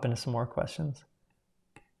 I want to hop into some more questions.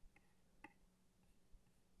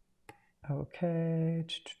 Okay.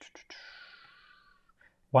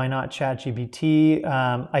 Why not ChatGPT?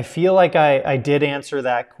 I feel like I did answer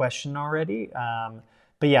that question already.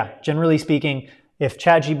 But yeah, generally speaking, if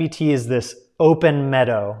ChatGPT is this open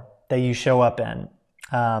meadow that you show up in,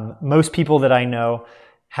 most people that I know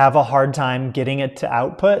have a hard time getting it to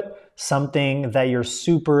output something that you're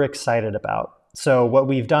super excited about. So what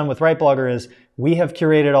we've done with RightBlogger is we have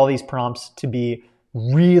curated all these prompts to be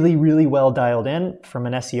really, really well dialed in from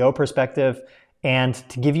an SEO perspective and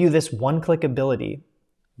to give you this one-click ability,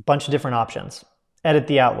 a bunch of different options. Edit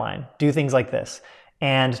the outline, do things like this,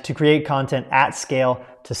 and to create content at scale,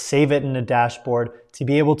 to save it in a dashboard, to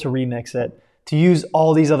be able to remix it, to use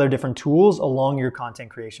all these other different tools along your content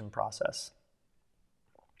creation process.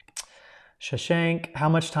 Shashank, how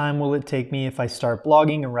much time will it take me if I start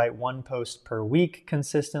blogging and write one post per week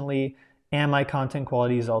consistently, and my content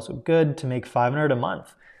quality is also good to make $500 a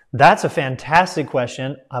month? That's a fantastic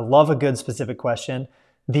question. I love a good specific question.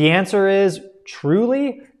 The answer is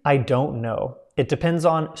truly, I don't know. It depends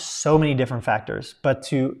on so many different factors, but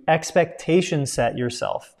to expectation set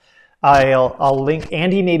yourself. I'll link,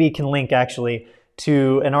 Andy maybe can link actually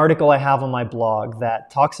to an article I have on my blog that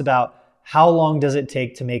talks about how long does it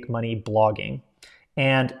take to make money blogging.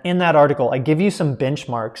 And in that article, I give you some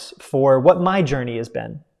benchmarks for what my journey has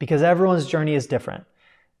been, because everyone's journey is different.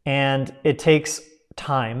 And it takes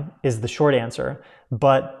time is the short answer,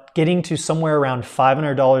 but getting to somewhere around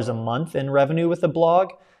 $500 a month in revenue with a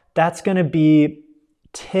blog, that's gonna be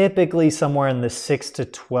typically somewhere in the 6 to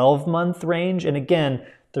 12 month range. And again,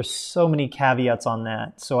 there's so many caveats on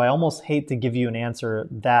that. So I almost hate to give you an answer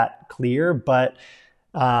that clear, but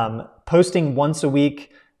posting once a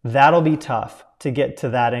week, that'll be tough to get to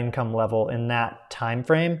that income level in that time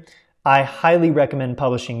frame. I highly recommend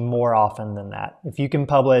publishing more often than that. If you can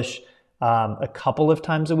publish a couple of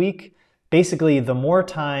times a week, basically the more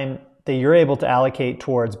time that you're able to allocate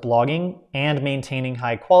towards blogging and maintaining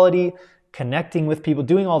high quality, connecting with people,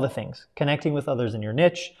 doing all the things, connecting with others in your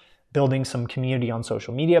niche, building some community on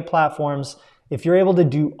social media platforms. If you're able to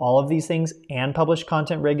do all of these things and publish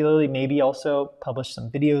content regularly, maybe also publish some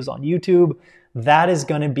videos on YouTube, that is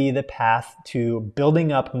going to be the path to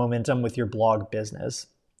building up momentum with your blog business.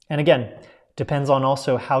 And again, depends on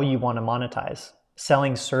also how you want to monetize.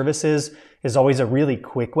 Selling services is always a really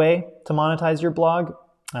quick way to monetize your blog.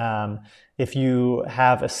 If you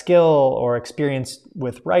have a skill or experience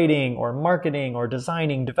with writing or marketing or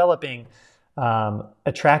designing, developing,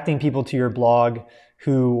 attracting people to your blog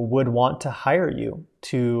who would want to hire you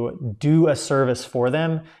to do a service for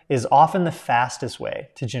them is often the fastest way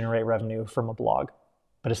to generate revenue from a blog,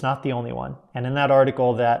 but it's not the only one. And in that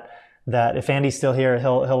article that that if Andy's still here,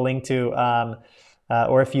 he'll link to,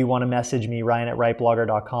 or if you want to message me,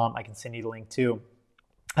 Ryan@RightBlogger.com, I can send you the link too.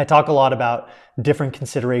 I talk a lot about different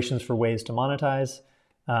considerations for ways to monetize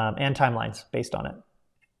and timelines based on it.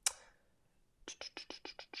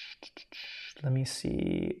 Let me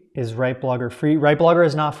see. Is RightBlogger free? RightBlogger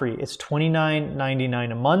is not free. It's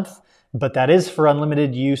 $29.99 a month, but that is for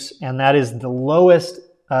unlimited use, and that is the lowest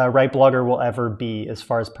RightBlogger will ever be as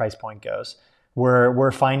far as price point goes.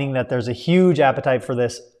 We're finding that there's a huge appetite for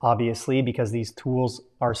this, obviously, because these tools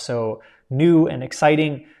are so new and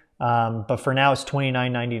exciting. But for now, it's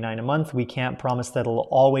 $29.99 a month. We can't promise that it'll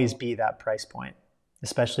always be that price point,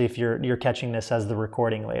 especially if you're catching this as the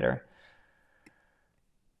recording later.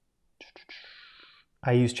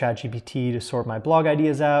 I use ChatGPT to sort my blog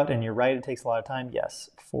ideas out, and you're right, it takes a lot of time. Yes,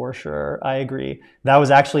 for sure, I agree. That was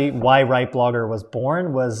actually why RightBlogger was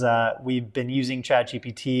born, was we've been using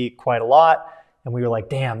ChatGPT quite a lot, and we were like,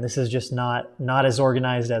 damn, this is just not as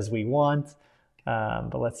organized as we want.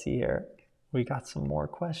 But let's see here. We got some more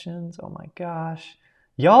questions. Oh my gosh.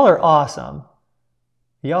 Y'all are awesome.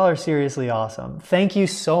 Y'all are seriously awesome. Thank you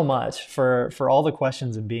so much for all the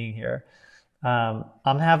questions and being here.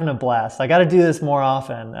 I'm having a blast. I got to do this more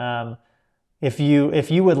often. If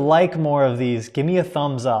you would like more of these, give me a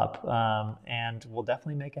thumbs up, and we'll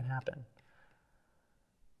definitely make it happen.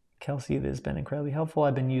 Kelsey, this has been incredibly helpful.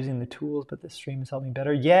 I've been using the tools, but this stream has helped me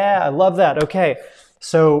better. Yeah, I love that. Okay,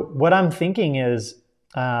 so what I'm thinking is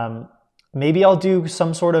maybe I'll do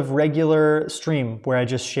some sort of regular stream where I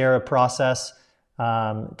just share a process,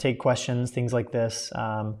 take questions, things like this.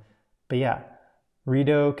 But yeah.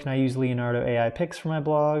 Rito, can I use Leonardo AI pics for my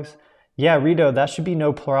blogs? Yeah, Rito, that should be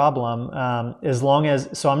no problem. As long as,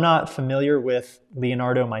 so I'm not familiar with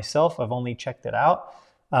Leonardo myself. I've only checked it out.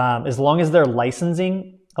 As long as their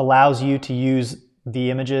licensing allows you to use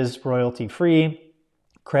the images royalty-free,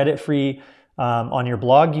 credit-free on your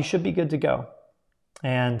blog, you should be good to go.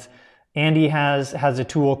 And Andy has a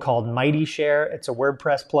tool called Mighty Share. It's a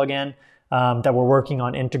WordPress plugin that we're working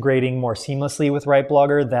on integrating more seamlessly with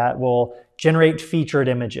RightBlogger that will generate featured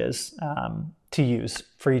images to use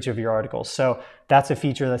for each of your articles. So that's a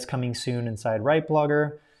feature that's coming soon inside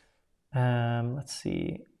RightBlogger. Let's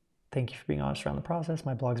see. Thank you for being honest around the process.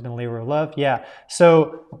 My blog's been a labor of love. Yeah.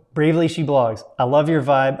 So Bravely She Blogs. I love your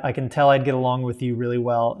vibe. I can tell I'd get along with you really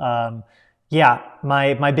well. Yeah.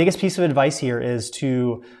 My biggest piece of advice here is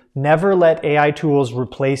to never let AI tools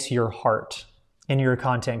replace your heart in your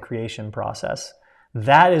content creation process.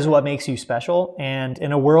 That is what makes you special. And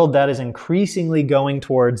in a world that is increasingly going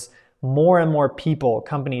towards more and more people,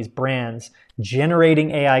 companies, brands,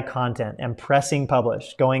 generating AI content and pressing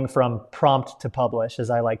publish, going from prompt to publish, as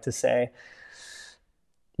I like to say,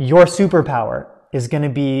 your superpower is going to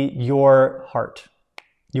be your heart,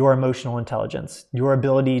 your emotional intelligence, your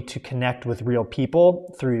ability to connect with real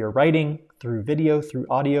people through your writing, through video, through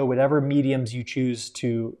audio, whatever mediums you choose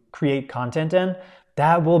to create content in.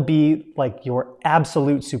 That will be like your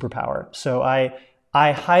absolute superpower. So I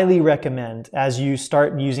highly recommend, as you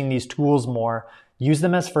start using these tools more, use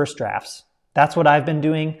them as first drafts. That's what I've been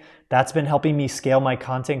doing. That's been helping me scale my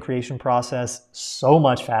content creation process so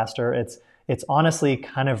much faster. It's honestly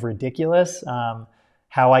kind of ridiculous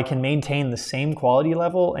how I can maintain the same quality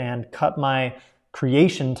level and cut my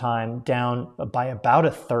creation time down by about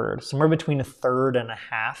a third, somewhere between a third and a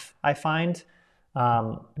half, I find.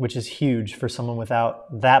 Which is huge for someone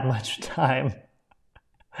without that much time.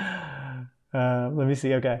 Let me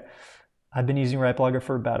see. Okay. I've been using RightBlogger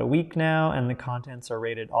for about a week now, and the contents are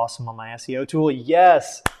rated awesome on my SEO tool.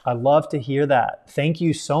 Yes, I love to hear that. Thank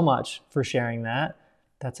you so much for sharing that.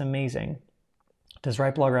 That's amazing. Does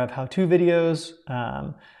RightBlogger have how-to videos?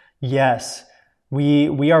 Yes,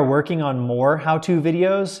 we are working on more how-to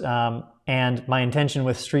videos, and my intention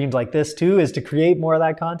with streams like this too is to create more of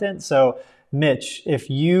that content. So Mitch, if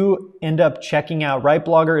you end up checking out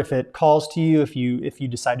RightBlogger, if it calls to you, if you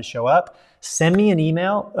decide to show up, send me an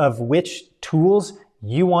email of which tools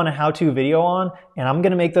you want a how-to video on, and I'm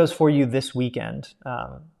going to make those for you this weekend.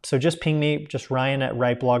 So just ping me, just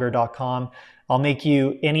Ryan@RightBlogger.com. I'll make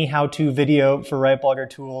you any how-to video for RightBlogger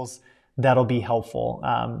tools that'll be helpful.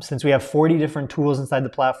 Since we have 40 different tools inside the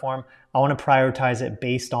platform, I want to prioritize it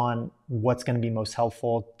based on what's going to be most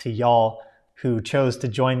helpful to y'all who chose to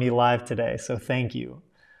join me live today. So thank you.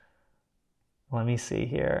 Let me see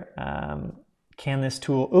here. Can this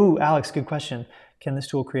tool, ooh, Alex, good question. Can this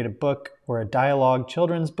tool create a book or a dialogue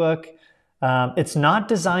children's book? It's not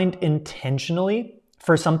designed intentionally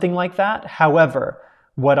for something like that. However,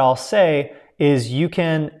 what I'll say is you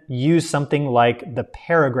can use something like the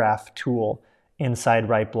paragraph tool inside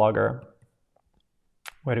RightBlogger.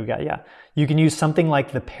 what do we got? Yeah. You can use something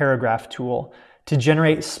like the paragraph tool to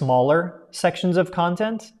generate smaller sections of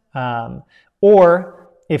content. Or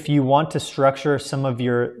if you want to structure some of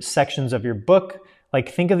your sections of your book, like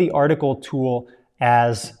think of the article tool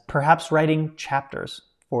as perhaps writing chapters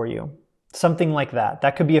for you. Something like that.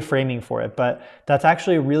 That could be a framing for it, but that's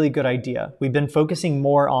actually a really good idea. We've been focusing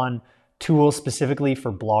more on tools specifically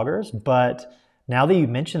for bloggers, but now that you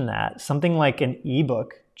mentioned that, something like an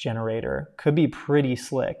ebook generator could be pretty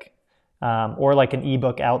slick, or like an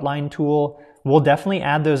ebook outline tool. We'll definitely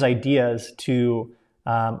add those ideas to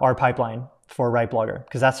our pipeline for RightBlogger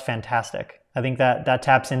because that's fantastic. I think that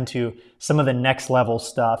taps into some of the next level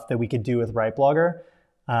stuff that we could do with RightBlogger.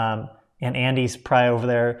 And Andy's probably over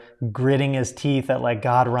there gritting his teeth at like,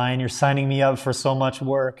 God, Ryan, you're signing me up for so much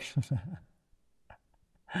work.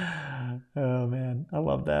 Oh man, I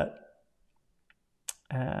love that.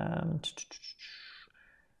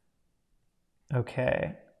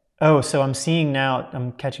 Okay. Oh, so I'm seeing now,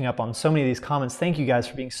 I'm catching up on so many of these comments. Thank you guys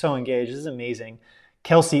for being so engaged. This is amazing.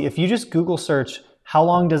 Kelsey, if you just Google search, how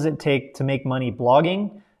long does it take to make money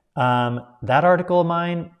blogging? That article of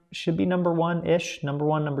mine should be number one-ish, number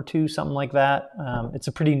one, number two, something like that. It's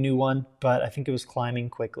a pretty new one, but I think it was climbing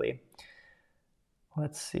quickly.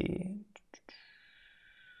 Let's see.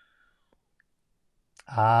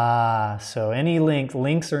 So any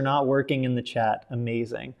links are not working in the chat.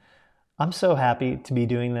 Amazing. I'm so happy to be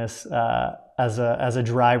doing this as a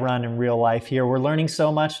dry run in real life here. We're learning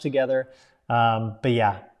so much together, but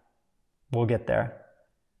yeah, we'll get there.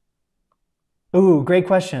 Ooh, great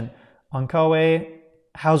question. Onkawe,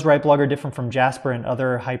 how's RightBlogger different from Jasper and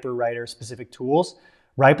other hyperwriter specific tools?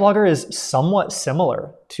 RightBlogger is somewhat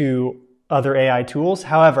similar to other AI tools.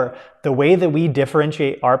 However, the way that we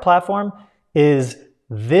differentiate our platform is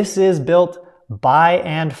this is built by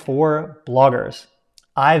and for bloggers.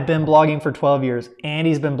 I've been blogging for 12 years.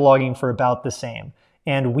 Andy's been blogging for about the same.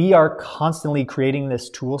 And we are constantly creating this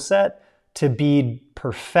tool set to be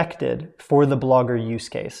perfected for the blogger use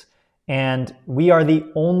case. And we are the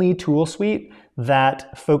only tool suite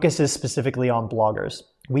that focuses specifically on bloggers.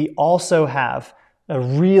 We also have a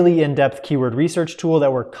really in-depth keyword research tool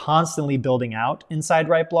that we're constantly building out inside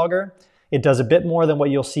RightBlogger. It does a bit more than what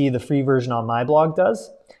you'll see the free version on my blog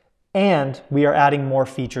does. And we are adding more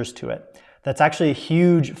features to it. That's actually a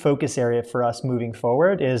huge focus area for us moving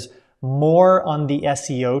forward, is more on the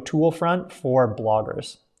SEO tool front for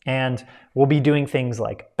bloggers. And we'll be doing things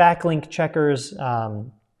like backlink checkers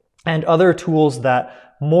and other tools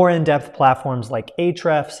that more in-depth platforms like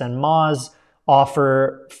Ahrefs and Moz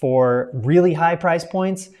offer for really high price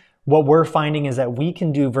points. What we're finding is that we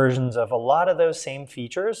can do versions of a lot of those same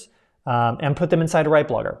features and put them inside a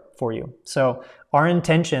RightBlogger for you. So our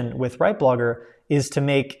intention with RightBlogger is to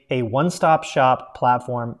make a one-stop shop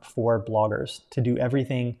platform for bloggers to do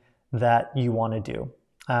everything that you want to do.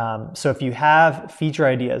 So if you have feature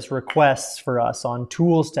ideas, requests for us on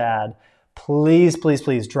tools to add, please, please,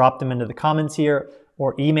 please drop them into the comments here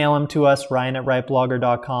or email them to us,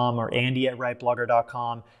 Ryan@RightBlogger.com or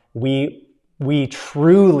Andy@RightBlogger.com. We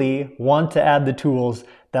truly want to add the tools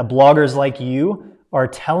that bloggers like you are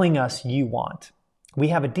telling us you want. We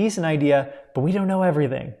have a decent idea, but we don't know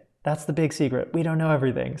everything. That's the big secret. We don't know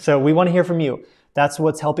everything. So we want to hear from you. That's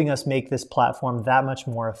what's helping us make this platform that much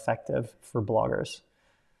more effective for bloggers.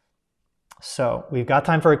 So we've got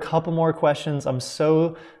time for a couple more questions. I'm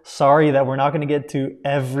so sorry that we're not going to get to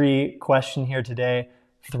every question here today.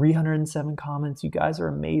 307 comments. You guys are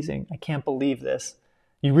amazing. I can't believe this.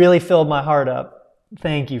 You really filled my heart up.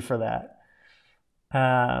 Thank you for that.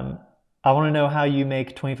 I want to know how you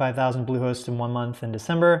make 25,000 Bluehost in 1 month in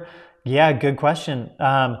December. Yeah, good question.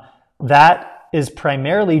 That is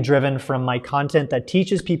primarily driven from my content that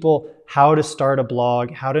teaches people how to start a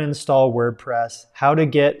blog, how to install WordPress, how to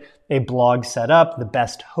get a blog set up, the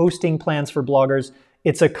best hosting plans for bloggers.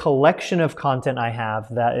 It's a collection of content I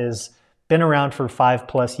have that has been around for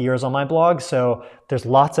 5+ years on my blog. So there's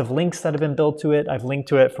lots of links that have been built to it. I've linked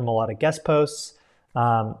to it from a lot of guest posts.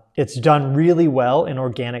 It's done really well in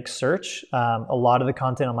organic search. A lot of the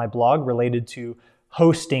content on my blog related to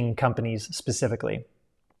hosting companies specifically.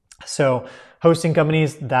 So hosting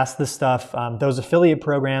companies, that's the stuff. Those affiliate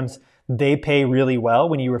programs, they pay really well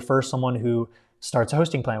when you refer someone who starts a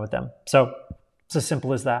hosting plan with them. So it's as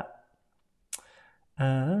simple as that.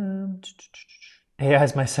 AI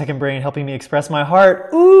is my second brain helping me express my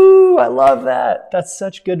heart. Ooh, I love that. That's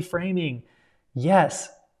such good framing. Yes,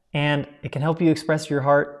 and it can help you express your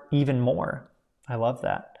heart even more. I love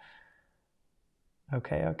that.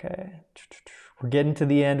 Okay. We're getting to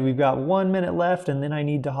the end. We've got 1 minute left and then I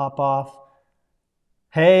need to hop off.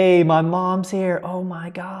 Hey, my mom's here. Oh my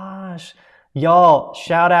gosh. Y'all,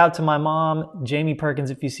 shout out to my mom, Jamie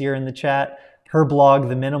Perkins, if you see her in the chat. Her blog,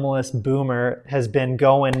 The Minimalist Boomer, has been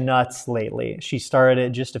going nuts lately. She started it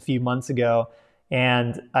just a few months ago,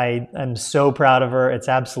 and I am so proud of her. It's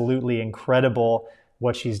absolutely incredible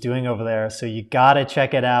what she's doing over there. So you gotta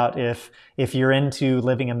check it out if you're into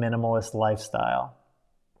living a minimalist lifestyle.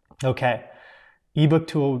 Okay, ebook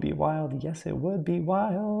tool would be wild. Yes, it would be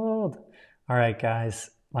wild. All right, guys.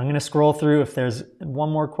 I'm going to scroll through. If there's one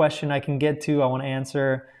more question I can get to, I want to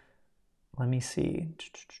answer. Let me see.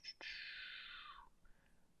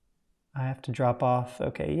 I have to drop off.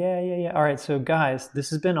 Okay, yeah. All right, so guys,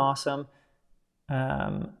 this has been awesome.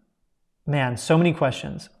 Man, so many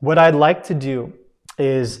questions. What I'd like to do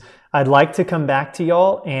is I'd like to come back to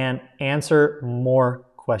y'all and answer more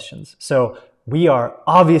questions. So we are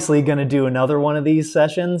obviously going to do another one of these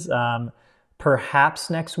sessions.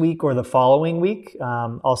 Perhaps next week or the following week.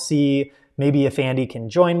 I'll see maybe if Andy can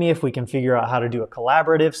join me, if we can figure out how to do a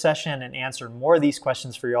collaborative session and answer more of these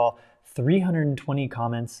questions for y'all. 320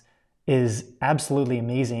 comments is absolutely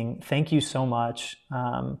amazing. Thank you so much.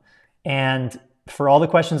 And for all the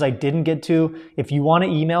questions I didn't get to, if you want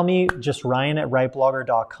to email me, just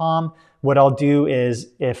ryan@rightblogger.com. What I'll do is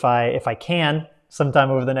if I can,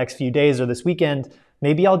 sometime over the next few days or this weekend,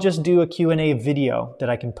 maybe I'll just do a Q&A video that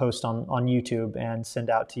I can post on YouTube and send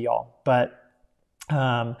out to y'all. But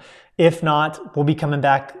if not, we'll be coming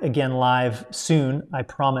back again live soon. I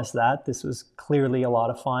promise that. This was clearly a lot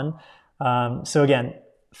of fun. So again,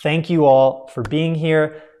 thank you all for being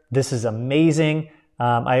here. This is amazing.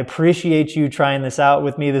 I appreciate you trying this out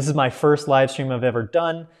with me. This is my first live stream I've ever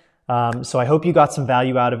done. So I hope you got some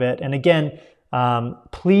value out of it. And again,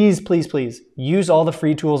 please use all the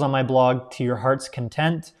free tools on my blog to your heart's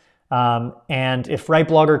content. And if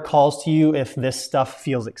RightBlogger calls to you, if this stuff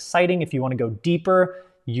feels exciting, if you want to go deeper,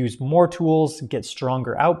 use more tools, get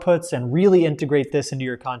stronger outputs, and really integrate this into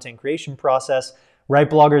your content creation process,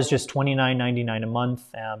 RightBlogger is just $29.99 a month.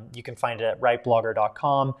 You can find it at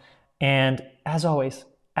rightblogger.com. And as always,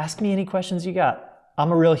 ask me any questions you got.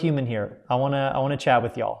 I'm a real human here. I wanna chat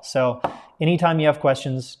with y'all. So anytime you have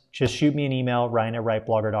questions, just shoot me an email,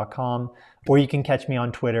 ryan@rightblogger.com, or you can catch me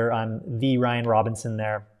on Twitter. I'm the Ryan Robinson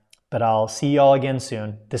there. But I'll see y'all again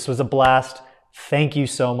soon. This was a blast. Thank you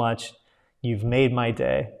so much. You've made my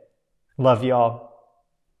day. Love y'all.